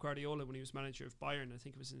remember Pep Guardiola when he was manager of Bayern. I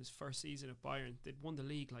think it was in his first season of Bayern. They'd won the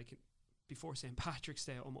league like before St. Patrick's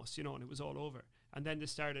Day almost, you know, and it was all over. And then they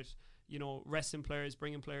started, you know, resting players,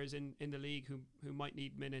 bringing players in the league who might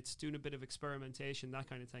need minutes, doing a bit of experimentation, that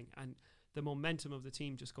kind of thing. And the momentum of the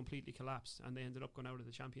team just completely collapsed, and they ended up going out of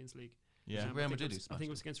the Champions League. Yeah, Real Madrid. I think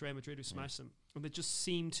it was against Real Madrid who smashed them. And they just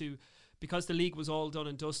seemed to, because the league was all done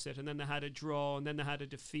and dusted, and then they had a draw, and then they had a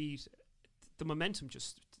defeat. The momentum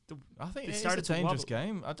just. I think it it's started a dangerous to wobble.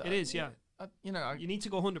 game. It is, yeah. You need to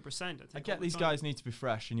go 100%. I get these guys need to be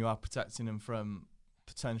fresh, and you are protecting them from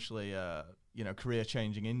potentially,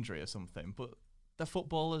 career-changing injury or something. But they're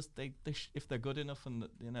footballers. They if they're good enough and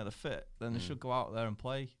they're fit, then they should go out there and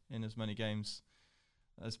play in as many games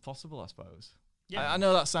as possible, I suppose. Yeah. I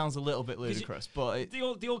know that sounds a little bit ludicrous, but the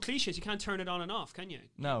old cliches, you can't turn it on and off, can you?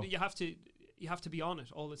 No. You have to be on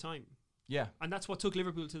it all the time. Yeah. And that's what took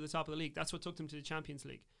Liverpool to the top of the league. That's what took them to the Champions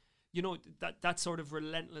League. You know, that sort of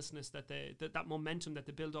relentlessness that momentum that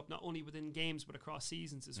they build up, not only within games but across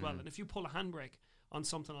seasons as well. And if you pull a handbrake on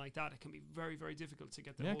something like that, it can be very, very difficult to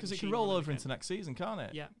get the because it can roll over into next season, can't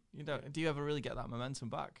it? Yeah. Do you ever really get that momentum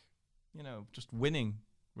back? You know, just winning,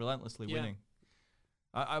 relentlessly winning.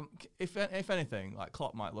 If anything, like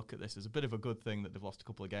Klopp might look at this as a bit of a good thing that they've lost a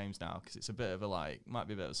couple of games now, because it's a bit of might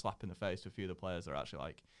be a bit of a slap in the face to a few of the players that are actually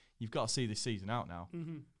like, you've got to see this season out now.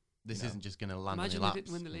 Mm-hmm. This isn't just going to land Imagine on they your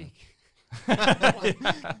laps. didn't win the league.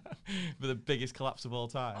 With the biggest collapse of all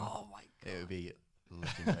time. Oh my God. It would be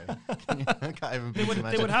legendary. I can't even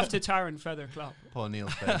they would have to tar and feather Klopp. Poor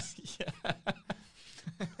Neil's face.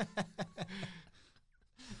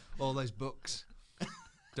 All those books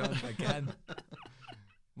done again.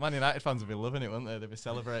 Man United fans would be loving it, wouldn't they? They'd be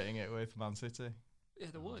celebrating it with Man City. Yeah,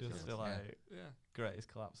 they would. Just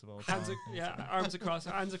greatest collapse of all hands time. arms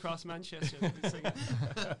across Manchester. Singing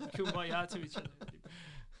Kumbaya to each other.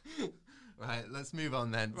 Right, let's move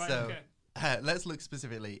on then. Right, so okay. Let's look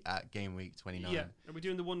specifically at game week 29. Yeah, are we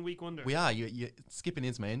doing the 1 week wonder? We are. You're skipping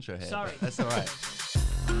into my intro here. Sorry. That's all right.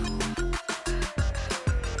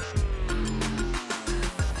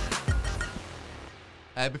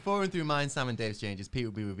 Before going through mine, Sam and Dave's changes, Pete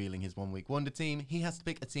will be revealing his 1 week wonder team. He has to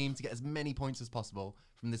pick a team to get as many points as possible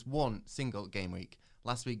from this one single game week.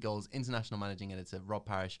 Last week, Goals international managing editor Rob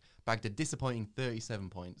Parrish bagged a disappointing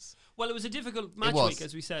 37 points. Well, it was a difficult match week,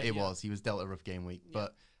 as we said. It was. He was dealt a rough game week. Yeah.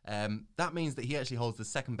 But that means that he actually holds the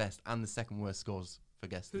second best and the second worst scores for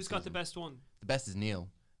guests. Who's got the best one? The best is Neil.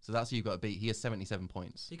 So that's who you've got to beat. He has 77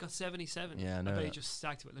 points. He got 77. Yeah, I know. I bet he just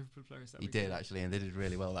stacked it with Liverpool players that week. He did, actually, and they did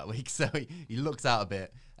really well that week. So he looks out a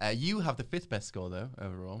bit. You have the fifth best score, though,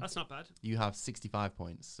 overall. That's not bad. You have 65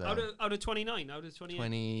 points. So out of 29? Out of 28?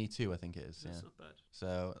 22, I think it is. That's not bad.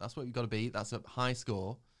 So that's what you've got to beat. That's a high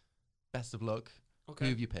score. Best of luck. Okay. Who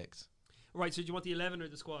have you picked? Right, so do you want the 11 or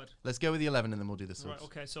the squad? Let's go with the 11 and then we'll do the subs. Right,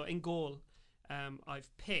 okay. So in goal, I've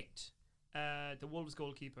picked the Wolves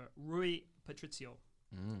goalkeeper, Rui Patricio.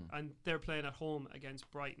 And they're playing at home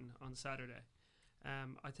against Brighton on Saturday.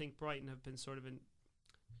 I think Brighton have been sort of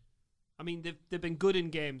they've been good in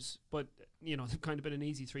games, but they've kind of been an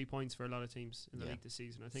easy 3 points for a lot of teams in the league this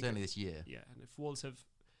season. I think certainly this year. Yeah, and if Wolves have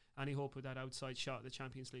any hope with that outside shot at the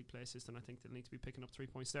Champions League places, then I think they'll need to be picking up 3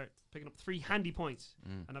 points there, picking up 3 handy points.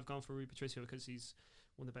 And I've gone for Rui Patricio because he's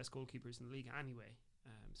one of the best goalkeepers in the league anyway.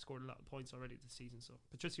 Scored a lot of points already this season, so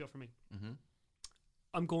Patricio for me.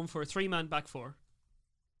 I'm going for a 3-man back four.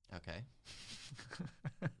 Okay.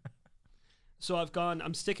 So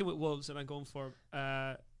I'm sticking with Wolves and I'm going for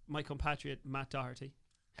my compatriot Matt Doherty.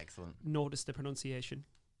 Excellent. Notice the pronunciation.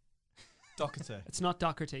 Doherty. It's not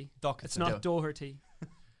Doherty. Doherty. It's not Doherty.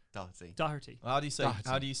 Doherty. Doherty. Well, how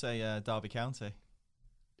do you say Derby County?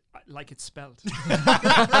 Like it's spelled.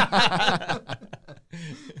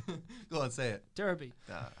 Go on, say it. Derby.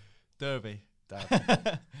 Derby. It's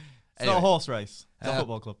Anyway. not a horse race. It's a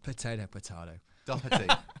football club. Potato.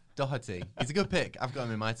 Doherty. He's a good pick. I've got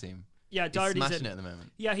him in my team. Yeah, He's Doherty's smashing it at the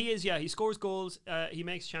moment. Yeah, he is. Yeah, he scores goals. He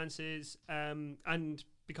makes chances. And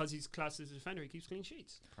because he's classed as a defender, he keeps clean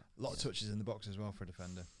sheets. A lot of touches in the box as well for a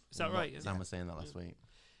defender. Is that right? Sam was saying that last week.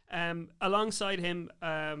 Alongside him,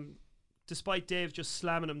 despite Dave just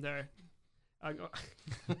slamming him there, I've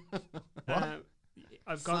gone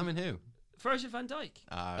Slamming who? Virgil van Dijk.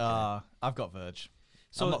 Okay. I've got Virg.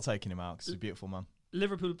 So I'm not taking him out because he's a beautiful man.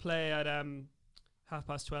 Liverpool play at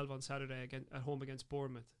 12:30 on Saturday at home against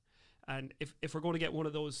Bournemouth. And if we're going to get one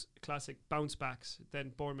of those classic bounce backs,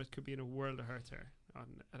 then Bournemouth could be in a world of hurt there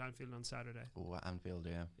at Anfield on Saturday. Oh, Anfield,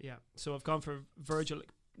 yeah. Yeah. So I've gone for Virgil,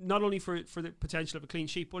 not only for the potential of a clean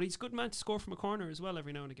sheet, but he's a good man to score from a corner as well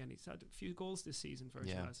every now and again. He's had a few goals this season,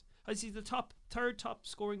 Virgil has. He's the third top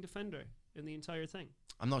scoring defender in the entire thing.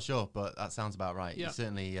 I'm not sure, but that sounds about right. Yeah. He's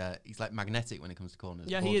certainly he's like magnetic when it comes to corners.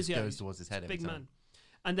 Yeah, The ball he is. just Yeah, goes towards his head every big time. man.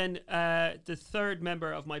 And then the third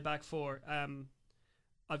member of my back four,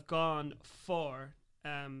 I've gone for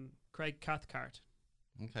Craig Cathcart.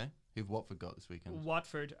 Okay, who've Watford got this weekend?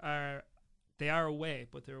 Watford are away,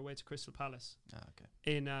 but they're away to Crystal Palace. Ah,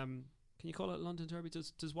 okay. In can you call it London Derby?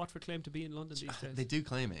 Does Watford claim to be in London these days? They do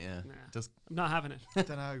claim it, yeah. Nah. Just I'm not having it. I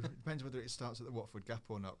don't know. It depends whether it starts at the Watford Gap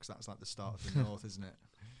or not, because that's like the start of the north, isn't it?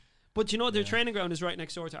 But you know, their training ground is right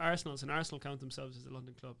next door to Arsenal's, and Arsenal count themselves as a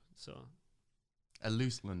London club. So a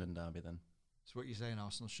loose London derby then. So what you're saying,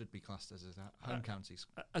 Arsenal should be classed as a home counties.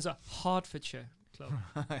 As a Hertfordshire club,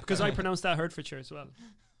 because I pronounce that Hertfordshire as well.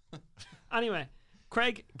 Anyway,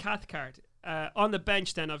 Craig Cathcart. On the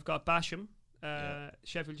bench then I've got Basham,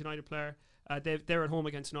 Sheffield United player. They're at home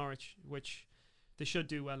against Norwich, which they should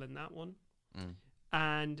do well in that one.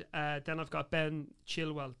 And then I've got Ben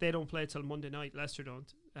Chilwell. They don't play till Monday night. Leicester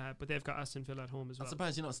don't, but they've got Aston Villa at home as well. I'm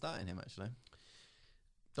surprised you're not starting him, actually.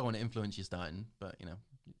 Don't want to influence your starting, but, you know,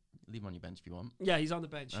 leave him on your bench if you want. Yeah, he's on the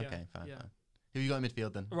bench. Okay, fine. Who you got in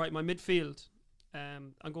midfield then? Right, my midfield.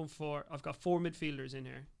 I've got 4 midfielders in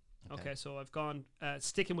here. Okay, so I've gone,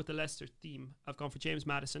 sticking with the Leicester theme, I've gone for James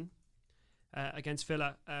Maddison against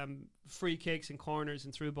Villa. Free kicks and corners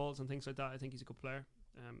and through balls and things like that. I think he's a good player.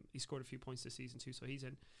 He scored a few points this season too, so he's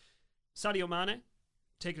in. Sadio Mane,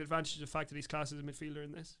 taking advantage of the fact that he's classed as a midfielder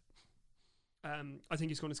in this. I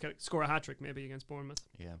think he's going to score a hat-trick maybe against Bournemouth.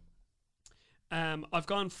 Yeah. I've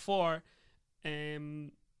gone for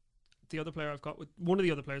the other player I've got with one of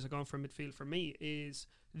the other players I've gone for midfield for me is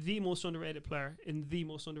the most underrated player in the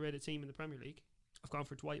most underrated team in the Premier League. I've gone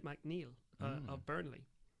for Dwight McNeil of Burnley.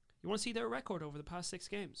 You want to see their record over the past 6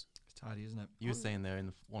 games? It's tidy, isn't it? You were saying they're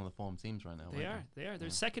in one of the form teams right now. They are. They're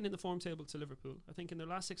second in the form table to Liverpool. I think in their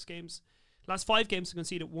last 6 games, last 5 games they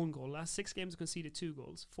conceded 1 goal. Last 6 games they conceded 2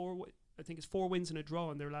 goals. I think it's 4 wins and a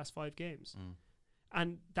draw in their last 5 games.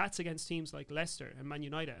 And that's against teams like Leicester and Man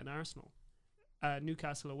United and Arsenal.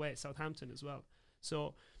 Newcastle away, Southampton as well.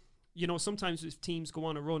 So, you know, sometimes if teams go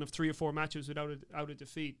on a run of 3 or 4 matches without a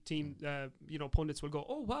defeat, pundits will go,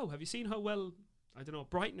 "Oh wow, have you seen how well, I don't know,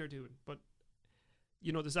 Brighton are doing?" But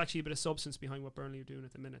you know, there's actually a bit of substance behind what Burnley are doing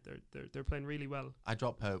at the minute. They're playing really well. I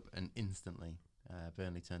dropped hope, and instantly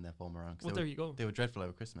Burnley turned their form around. Well, there you go. They were dreadful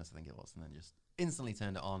over Christmas, I think it was, and then just instantly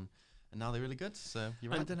turned it on, and now they're really good. So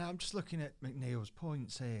you're right. I don't know. I'm just looking at McNeil's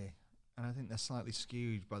points here. And I think they're slightly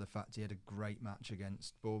skewed by the fact he had a great match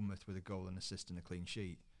against Bournemouth with a goal and assist and a clean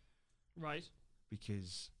sheet. Right.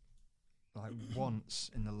 Because, like,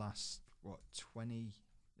 once in the last,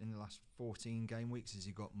 14 game weeks has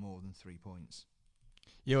he got more than 3 points.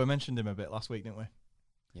 Yeah, we mentioned him a bit last week, didn't we?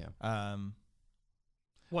 Yeah.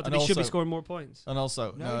 What, did he should be scoring more points? And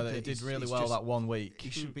also, they did really well that 1 week. He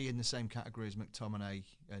should be in the same category as McTominay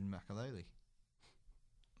and Makaleli.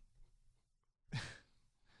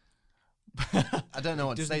 I don't know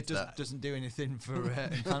what to say to that. Doesn't do anything for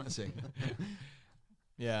in fantasy.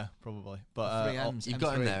 Yeah, probably. But you've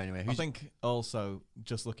got him there anyway. I think also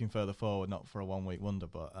just looking further forward, not for a 1 week wonder,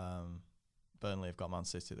 but Burnley have got Man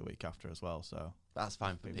City the week after as well, so that's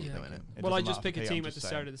fine for me, though, isn't it? Well, I just pick a team at the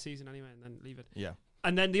start of the season anyway, and then leave it. Yeah.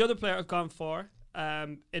 And then the other player I've gone for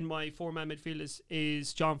in my 4-man midfield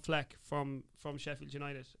is John Fleck from Sheffield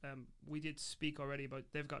United. We did speak already about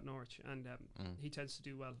they've got Norwich, and he tends to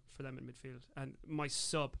do well for them in midfield. And my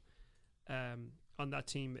sub on that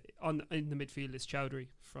team in the midfield is Chowdhury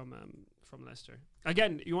from Leicester.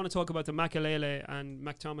 Again, you want to talk about the Makelele and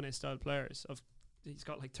McTominay style players. He's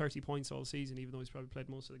got like 30 points all season, even though he's probably played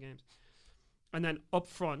most of the games. And then up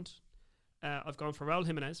front, I've gone for Raul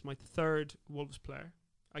Jimenez, my 3rd Wolves player.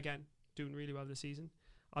 Again, doing really well this season.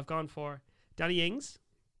 I've gone for Danny Ings.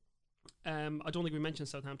 I don't think we mentioned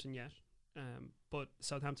Southampton yet, but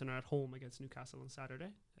Southampton are at home against Newcastle on Saturday.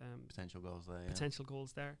 Potential goals there. Potential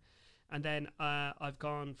goals there. And then I've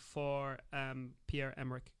gone for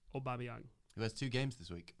Pierre-Emerick Aubameyang, who has 2 games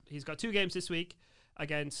this week. He's got 2 games this week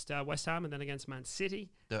against West Ham and then against Man City.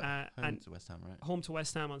 Home to West Ham, right? Home to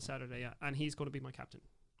West Ham on Saturday, yeah. And he's going to be my captain.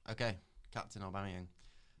 Okay, Captain Aubameyang.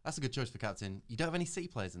 That's a good choice for captain. You don't have any City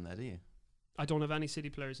players in there, do you? I don't have any City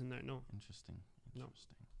players in there, no. Interesting.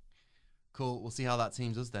 Cool. We'll see how that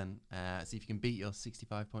team does then. See if you can beat your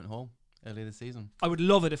 65-point haul earlier this season. I would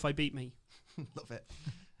love it if I beat me. Love it.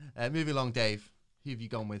 Moving along, Dave. Who have you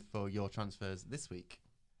gone with for your transfers this week?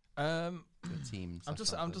 Your team. I'm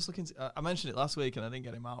just looking. I mentioned it last week and I didn't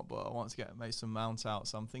get him out, but I want to get Mason Mount out,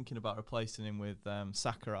 so I'm thinking about replacing him with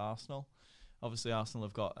Saka at Arsenal. Obviously, Arsenal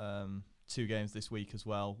have got 2 games this week as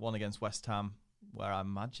well. One against West Ham, where I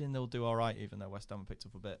imagine they'll do all right, even though West Ham have picked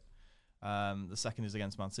up a bit. The second is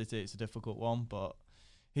against Man City. It's a difficult one, but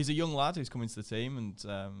he's a young lad who's coming to the team, and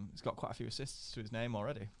he's got quite a few assists to his name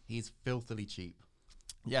already. He's filthily cheap.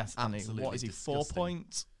 Yes, absolutely. What is he?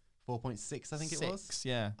 4.6, 4.6, I think it was.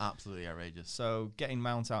 Yeah, absolutely outrageous. So getting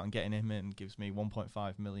Mount out and getting him in gives me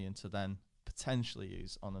 1.5 million to then potentially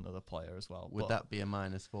use on another player as well. Would that be a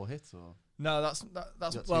 -4 hit or? No, that's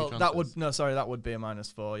that would be a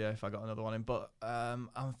 -4. Yeah, if I got another one in. But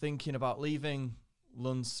I'm thinking about leaving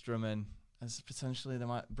Lundstrom in. As potentially they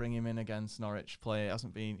might bring him in against Norwich.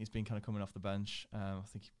 He's been kind of coming off the bench. I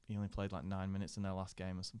think he only played like 9 minutes in their last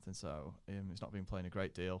game or something, so he's not been playing a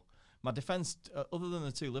great deal. My defence, other than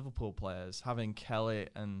the two Liverpool players, having Kelly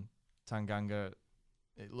and Tanganga,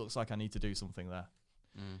 it looks like I need to do something there.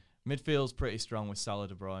 Midfield's pretty strong with Salah,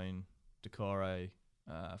 De Bruyne, Decore,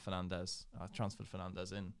 Fernandes. I transferred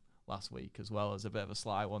Fernandes in last week as well as a bit of a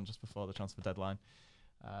sly one just before the transfer deadline.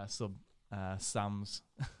 Sam's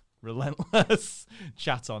relentless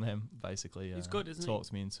chat on him basically. He's good, isn't he?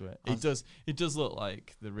 Talks me into it. It does look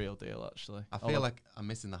like the real deal, actually. I feel like I'm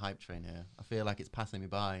missing the hype train here. I feel like it's passing me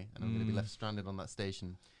by and I'm going to be left stranded on that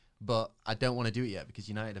station. But I don't want to do it yet because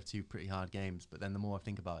United have 2 pretty hard games. But then the more I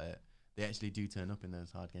think about it, they actually do turn up in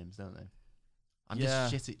those hard games, don't they? I'm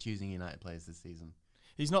just shit at choosing United players this season.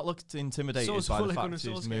 He's not looked intimidated by the fact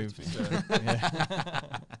he's moved.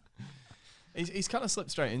 He's kind of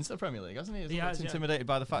slipped straight into the Premier League, hasn't he? He's looked intimidated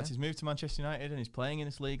by the fact he's moved to Manchester United and he's playing in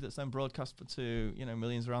this league that's then broadcast to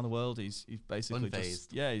millions around the world. He's basically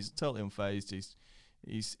unfazed. He's totally unfazed.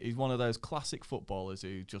 He's one of those classic footballers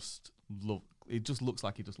who just looks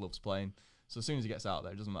like he just loves playing. So as soon as he gets out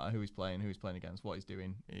there, it doesn't matter who he's playing against, what he's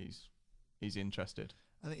doing. He's interested.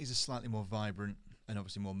 I think he's a slightly more vibrant and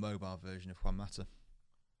obviously more mobile version of Juan Mata.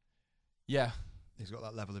 Yeah. He's got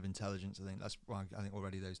that level of intelligence. I think that's why I think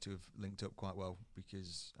already those two have linked up quite well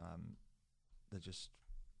because they're just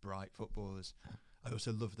bright footballers. I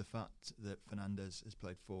also love the fact that Fernandes has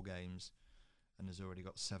played 4 games and has already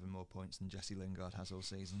got 7 more points than Jesse Lingard has all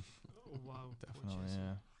season. Oh, wow. Definitely,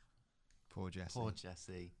 yeah. Poor Jesse. Poor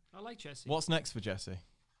Jesse. I like Jesse. What's next for Jesse?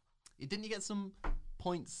 Didn't he get some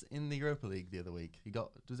points in the Europa League the other week?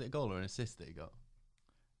 Was it a goal or an assist that he got?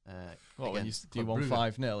 When you won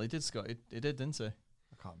 5-0, he did score. He did, didn't he?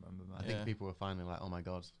 I can't remember, man. I think people were finally like, "Oh my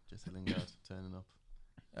god, Jesse Lingard turning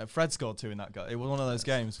up." Fred scored 2 in that goal. It was one of those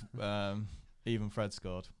games. Even Fred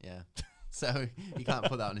scored. Yeah, so he can't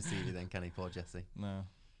put that on his CV then, can he? Poor Jesse. No.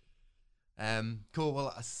 Cool.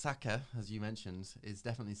 Well, Saka, as you mentioned, is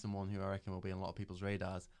definitely someone who I reckon will be on a lot of people's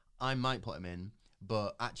radars. I might put him in,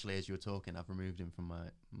 but actually, as you were talking, I've removed him from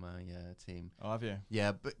my team. Oh, have you?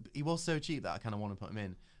 Yeah, but he was so cheap that I kind of want to put him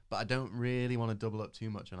in. But I don't really want to double up too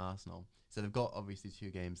much on Arsenal. So they've got obviously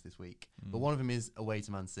 2 games this week, but one of them is away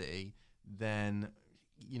to Man City. Then,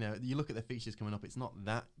 you look at the fixtures coming up. It's not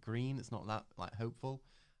that green. It's not that hopeful.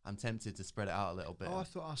 I'm tempted to spread it out a little bit. Oh, I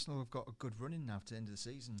thought Arsenal have got a good run in now to the end of the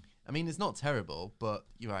season. I mean, it's not terrible, but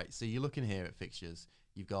you're right. So you're looking here at fixtures.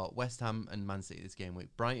 You've got West Ham and Man City this game week.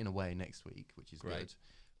 Brighton away next week, which is good.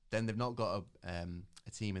 Then they've not got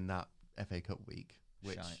a team in that FA Cup week,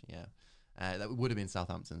 which that would have been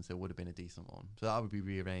Southampton, so it would have been a decent one. So that would be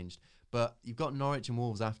rearranged. But you've got Norwich and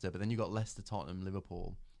Wolves after, but then you've got Leicester, Tottenham,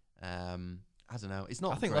 Liverpool. I don't know. It's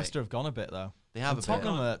not. I think great. Leicester have gone a bit though. They have a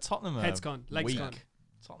bit. Tottenham head's gone, legs weak. gone.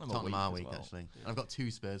 Tottenham are weak actually. Yeah. I've got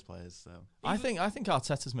 2 Spurs players, so I think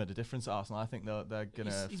Arteta's made a difference at Arsenal. I think they're going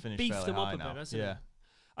to finish beefed fairly them high up a now. bit, hasn't he?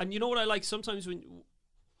 And you know what I like sometimes when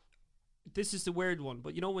this is the weird one,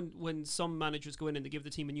 but when some managers go in and they give the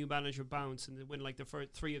team a new manager bounce and they win like the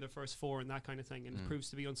 3 of the first 4 and that kind of thing, and it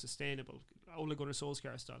proves to be unsustainable, Ole Gunnar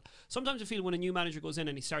Solskjaer style. Sometimes I feel when a new manager goes in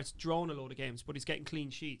and he starts drawing a load of games, but he's getting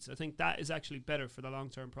clean sheets, I think that is actually better for the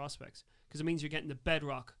long-term prospects because it means you're getting the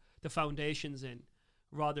bedrock, the foundations in,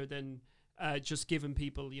 rather than just giving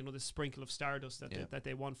people the sprinkle of stardust that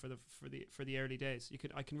they want for the early days.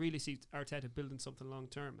 I can really see Arteta building something long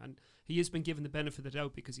term, and he has been given the benefit of the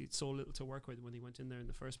doubt because he had so little to work with when he went in there in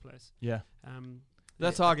the first place. Yeah.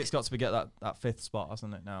 Their target's got to be get that 5th spot,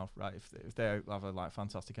 hasn't it? Now, right? If they have a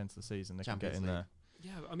fantastic end to the season, they Champions can get in League.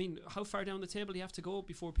 there. Yeah, I mean, how far down the table do you have to go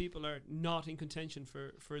before people are not in contention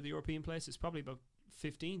for the European places? Probably about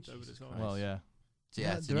 15th, I would have thought. Well, yeah. So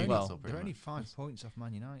yeah, they're only 5 points off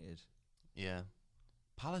Man United. Yeah.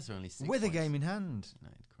 Palace are only 6 with points. a game in hand.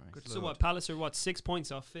 So what? Palace are 6 points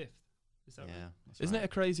off 5th? Is that right? Isn't it a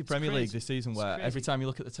crazy Premier League this season where every time you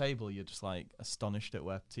look at the table, you're just like astonished at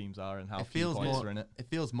where teams are and how few points are in it? It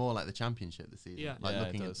feels more like the Championship this season. Yeah.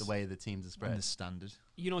 Looking at the way the teams are spread. And the standard.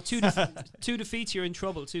 2 defeats, you're in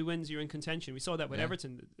trouble. 2 wins, you're in contention. We saw that with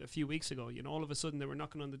Everton a few weeks ago. All of a sudden they were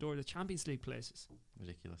knocking on the door of the Champions League places.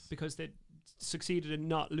 Ridiculous. Because succeeded in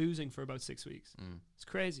not losing for about 6 weeks. It's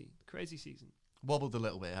crazy season. Wobbled a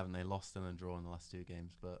little bit, haven't they? Lost and then drawn in the last 2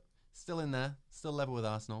 games, but still in there, still level with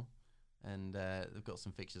Arsenal, and they've got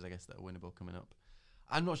some fixtures, I guess, that are winnable coming up.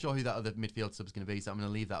 I'm not sure who that other midfield sub is going to be, so I'm going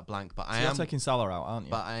to leave that blank. But you're taking Salah out, aren't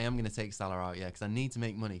you? But I am going to take Salah out, yeah, because I need to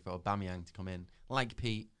make money for Aubameyang to come in. Like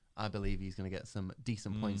Pete, I believe he's going to get some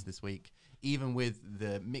decent points this week, even with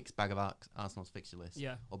the mixed bag of Arsenal's fixture list.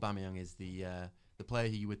 Yeah, Aubameyang is the player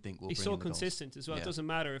who you would think will. He's bring so in the consistent goals. as well. It doesn't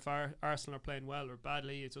matter if Arsenal are playing well or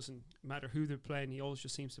badly. It doesn't matter who they're playing. He always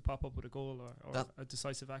just seems to pop up with a goal or a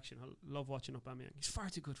decisive action. I love watching Aubameyang. He's far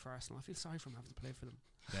too good for Arsenal. I feel sorry for him having to play for them.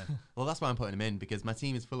 Yeah. Well, that's why I'm putting him in, because my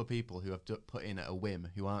team is full of people who have put in at a whim,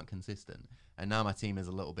 who aren't consistent, and now my team is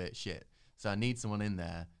a little bit shit. So I need someone in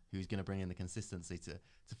there who's going to bring in the consistency to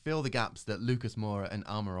fill the gaps that Lucas Moura and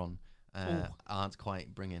Almiron aren't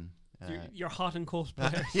quite bringing. You're hot and cold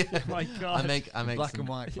players. Yeah. Oh my God. I make black and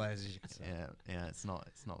white players, as you can say. Yeah, it's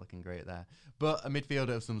not looking great there. But a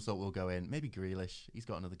midfielder of some sort will go in. Maybe Grealish. He's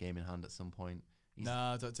got another game in hand at some point.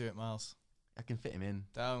 No, don't do it, Miles. I can fit him in.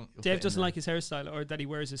 Don't. Dave doesn't like his hairstyle or that he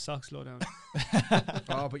wears his socks low down.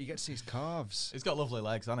 Oh, but you get to see his calves. He's got lovely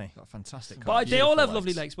legs, hasn't he? Got fantastic calves. But they all have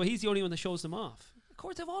lovely legs, but he's the only one that shows them off. Of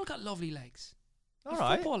course, they've all got lovely legs. All They're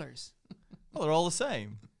right. footballers. Well, they're all the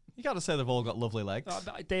same. You got to say they've all got lovely legs.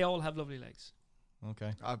 They all have lovely legs.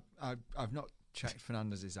 Okay. I've not checked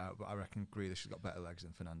Fernandez's out, but I reckon Grealish has got better legs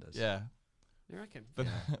than Fernandez. Yeah. You reckon? But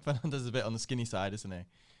Fernandez is a bit on the skinny side, isn't he?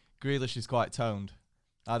 Grealish is quite toned.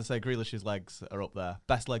 I'd say Grealish's legs are up there.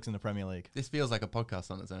 Best legs in the Premier League. This feels like a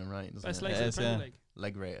podcast on its own, right? Doesn't Best it? legs in the Premier League.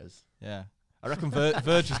 Leg raters. Yeah. I reckon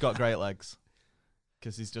Verge has got great legs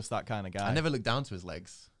because he's just that kind of guy. I never look down to his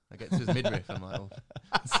legs. I get to his midriff. I'm like, oh.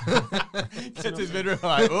 Get to his midriff.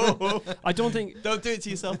 Like, oh. I don't think. Don't do it to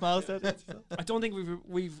yourself, Miles. Don't do it to yourself. I don't think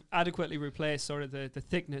we've adequately replaced sort of the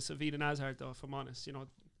thickness of Eden Hazard, though. If I'm honest,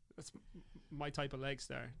 that's my type of legs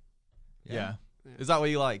there. Yeah. Is that what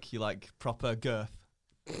you like? You like proper girth?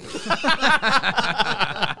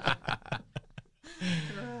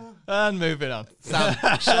 And moving on. Sam,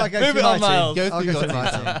 shall I go Move through it my on, team? Miles. I'll go your through my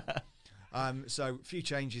team. team. So a few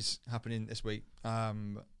changes happening this week.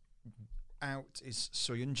 Out is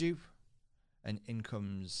Soyuncu, and in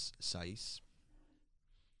comes Saiss.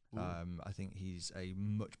 I think he's a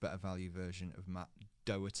much better value version of Matt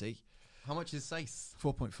Doherty. How much is Saiss?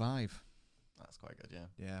 4.5. That's quite good, yeah.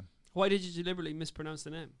 Yeah. Why did you deliberately mispronounce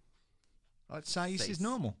the name? Saiss is Saiss.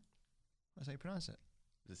 normal. That's how you pronounce it.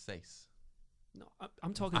 Is it Saiss? No,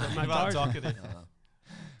 I'm talking about You're Matt about Doherty. talking it.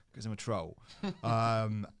 Because I'm a troll.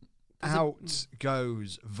 Out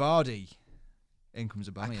goes Vardy. In comes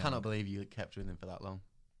I Aubameyang. cannot believe you kept with him for that long.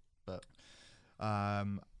 But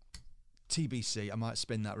TBC, I might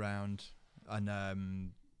spin that round.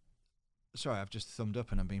 And sorry, I've just thumbed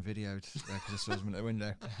up and I'm being videoed because I saw him at the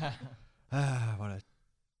window. What a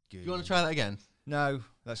good. you want to try that again? No,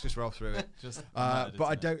 let's just roll through it. Just But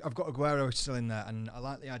I've got Aguero still in there, and I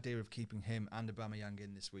like the idea of keeping him and Aubameyang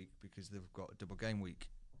in this week because they've got a double game week.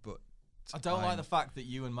 But I don't like the fact that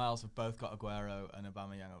you and Miles have both got Aguero and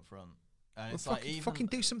Aubameyang up front. And well, it's like fucking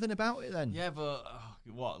do something about it then. Yeah, but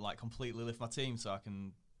what? Like completely lift my team so I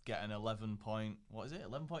can get an 11 point. What is it?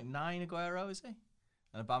 11.9 Aguero is he?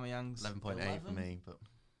 And Aubameyang's 11.8 for me. But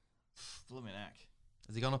blooming heck.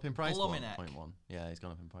 has he gone up in price? Blooming heck. 1.1. Yeah, he's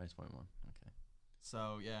gone up in price 0.1. Okay.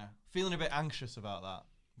 So yeah, feeling a bit anxious about that.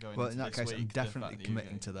 Going Well, into in that this case, week, I'm the definitely fact that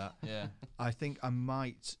committing you- to that. Yeah. I think I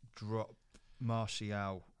might drop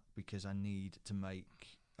Martial because I need to make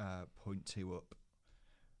 0.2 up,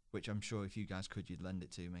 which I'm sure if you guys could, you'd lend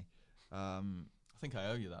it to me. I think I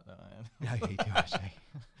owe you that, don't I? Yeah, you do actually.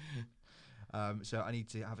 So I need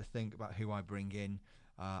to have a think about who I bring in.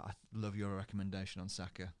 I love your recommendation on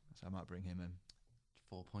Saka, so I might bring him in.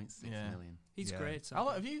 4.6 Yeah. million. He's Yeah. great. How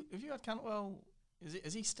long, have you had Cantwell?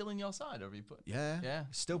 Is he still in your side, or have you put? Yeah, Yeah.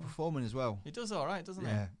 still performing as well. He does all right, doesn't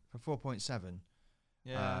Yeah, for 4.7.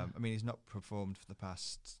 he? Yeah. I mean, he's not performed for the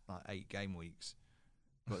past 8 game weeks,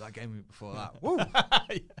 but that game week before that, woo,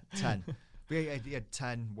 10. But he had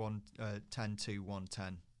 10, 1, 10, 2, 1,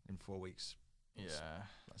 10 in 4 weeks. Yeah.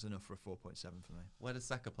 That's enough for a 4.7 for me. Where does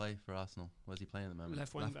Saka play for Arsenal? Where's he playing at the moment?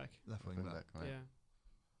 Left wing back. Left wing back. Right. Yeah.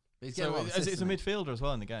 But he's getting So a lot of it's a assists, isn't he? midfielder as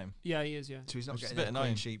well in the game. Yeah, he is. Yeah. So he's not Which is a getting bit any clean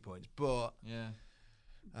annoying. sheet points, but Yeah.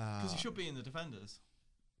 Because he should be in the defenders.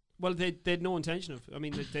 Well, they had no intention of. I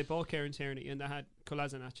mean, they bought Kieran Tierney and they had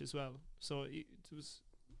Kolasinac as well. So there was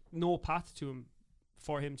no path to him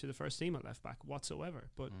for him to the first team at left back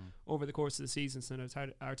whatsoever. But over the course of the season, since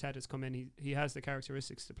Arteta's come in, he has the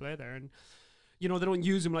characteristics to play there. And you know, they don't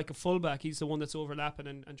use him like a fullback. He's the one that's overlapping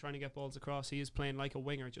and trying to get balls across. He is playing like a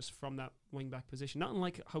winger, just from that wing back position. Not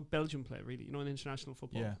unlike how Belgium play, really. You know, in international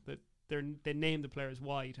football, that they name the players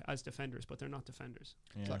wide as defenders, but they're not defenders.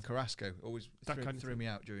 It's like Carrasco always threw me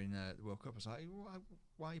out during the World Cup. I was like,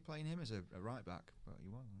 why are you playing him as a right back? But he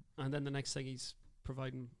wasn't. And then the next thing, he's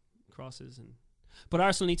providing crosses. But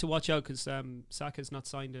Arsenal need to watch out because Saka's not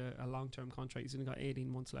signed a long-term contract. He's only got 18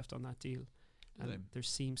 months left on that deal. And there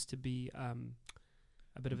seems to be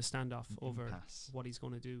a bit of a standoff over what he's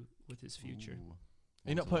going to do with his future. Are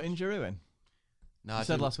you not putting Giroud in? No, you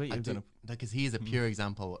said last week because he is a pure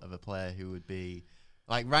example of a player who would be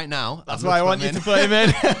like right now. That's why I want you to put him in.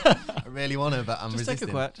 I really want to, but I'm resisting.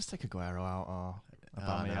 Just take Aguero out or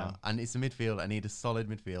Aubameyang. And it's a midfield. I need a solid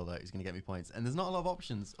midfielder who's going to get me points. And there's not a lot of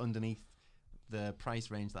options underneath the price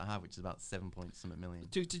range that I have, which is about 7 point something million.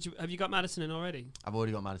 Have you got Maddison in already? I've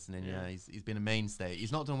already got Maddison in. Yeah, he's been a mainstay.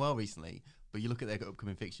 He's not done well recently, but you look at their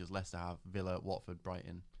upcoming fixtures. Leicester have Villa, Watford,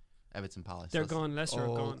 Brighton, Everton, Palace. They're gone. Leicester are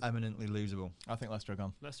gone. Eminently losable. I think Leicester are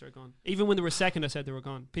gone. Leicester are gone. Even when they were second, I said they were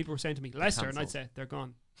gone. People were saying to me, Leicester, and I'd say, they're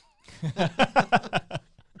gone.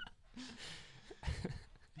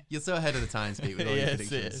 You're so ahead of the times, Pete, with all your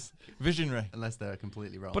predictions. Visionary. Unless they're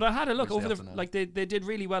completely wrong. But I had a look over they did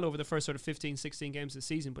really well over the first sort of 15, 16 games of the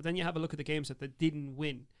season. But then you have a look at the games that they didn't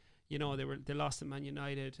win. You know, they lost at Man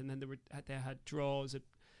United, and then they had draws.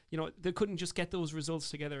 You know, they couldn't just get those results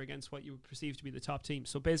together against what you would perceive to be the top team.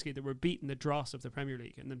 So basically, they were beating the dross of the Premier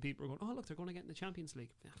League, and then people were going, "Oh, look, they're going to get in the Champions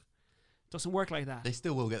League." Doesn't work like that. They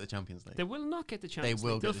still will get the Champions League. They will not get the Champions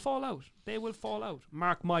League. They'll fall out. They will fall out.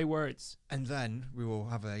 Mark my words. And then we will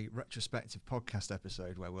have a retrospective podcast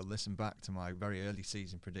episode where we'll listen back to my very early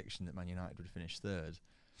season prediction that Man United would finish third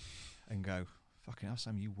and go, fucking hell,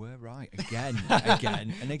 Sam, you were right. Again,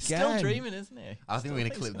 again, and again. Still dreaming, isn't he? I think we're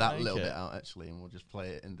going to clip that little bit out, actually, and we'll just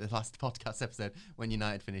play it in the last podcast episode when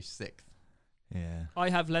United finished 6th. Yeah. I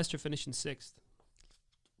have Leicester finishing 6th.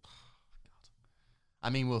 I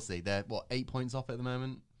mean, we'll see. They're, 8 points off at the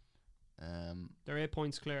moment? They're 8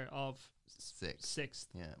 points clear of 6th.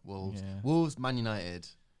 Yeah. Wolves, Man United,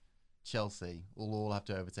 Chelsea will all have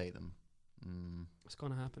to overtake them. It's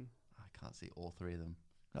going to happen. I can't see all three of them.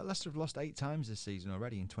 Leicester have lost 8 times this season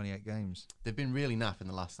already in 28 games. They've been really naff in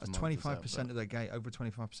the last. That's 25% of their game. Over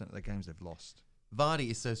 25% of their games they've lost. Vardy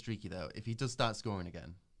is so streaky though. If he does start scoring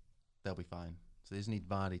again, they'll be fine. So they just need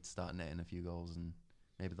Vardy to start netting a few goals, and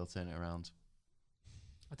maybe they'll turn it around.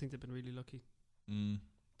 I think they've been really lucky.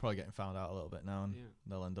 Probably getting found out a little bit now, and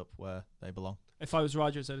they'll end up where they belong. If I was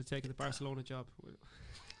Rodgers, I'd have taken the Barcelona job.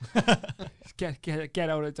 Get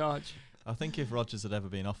out of Dodge. I think if Rodgers had ever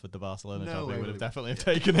been offered the Barcelona job, he would have definitely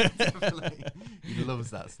taken it. Definitely. He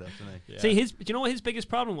loves that stuff, doesn't he? Yeah. See, do you know what his biggest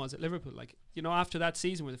problem was at Liverpool? Like, you know, after that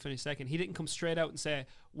season where they finished second, he didn't come straight out and say,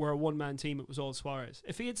 we're a one-man team, it was all Suarez.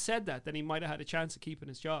 If he had said that, then he might have had a chance of keeping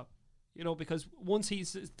his job. You know, because once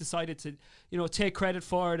he's decided to, you know, take credit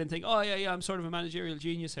for it and think, oh, yeah, I'm sort of a managerial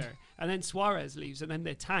genius here, and then Suarez leaves and then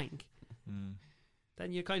they tank,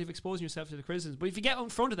 then you're kind of exposing yourself to the criticisms. But if you get in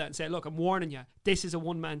front of that and say, look, I'm warning you, this is a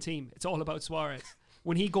one-man team. It's all about Suarez.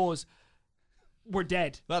 When he goes, we're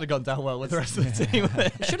dead. That'd have gone down well with the rest of the team.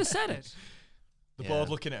 You should have said it. The board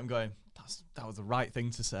looking at him going, that was the right thing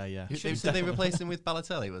to say, yeah. Did they replace him with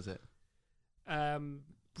Balotelli, was it?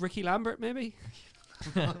 Ricky Lambert, maybe?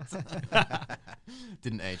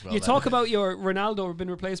 Didn't age well. You talk about your Ronaldo been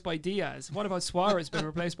replaced by Diaz. What about Suarez been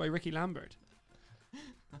replaced by Ricky Lambert?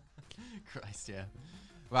 Christ, yeah.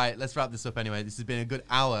 Right, let's wrap this up anyway. This has been a good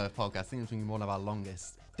hour of podcast. I think it's been one of our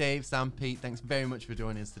longest. Dave, Sam, Pete, thanks very much for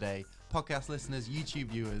joining us today. Podcast listeners, YouTube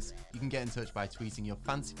viewers, you can get in touch by tweeting your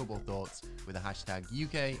fancy football thoughts with the hashtag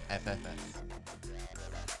UKFFS.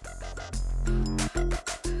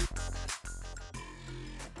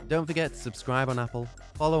 Don't forget to subscribe on Apple,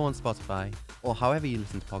 follow on Spotify, or however you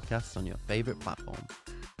listen to podcasts on your favourite platform.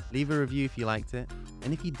 Leave a review if you liked it,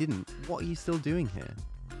 and if you didn't, what are you still doing here?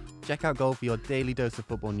 Check out Goal for your daily dose of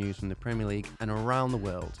football news from the Premier League and around the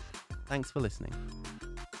world. Thanks for listening.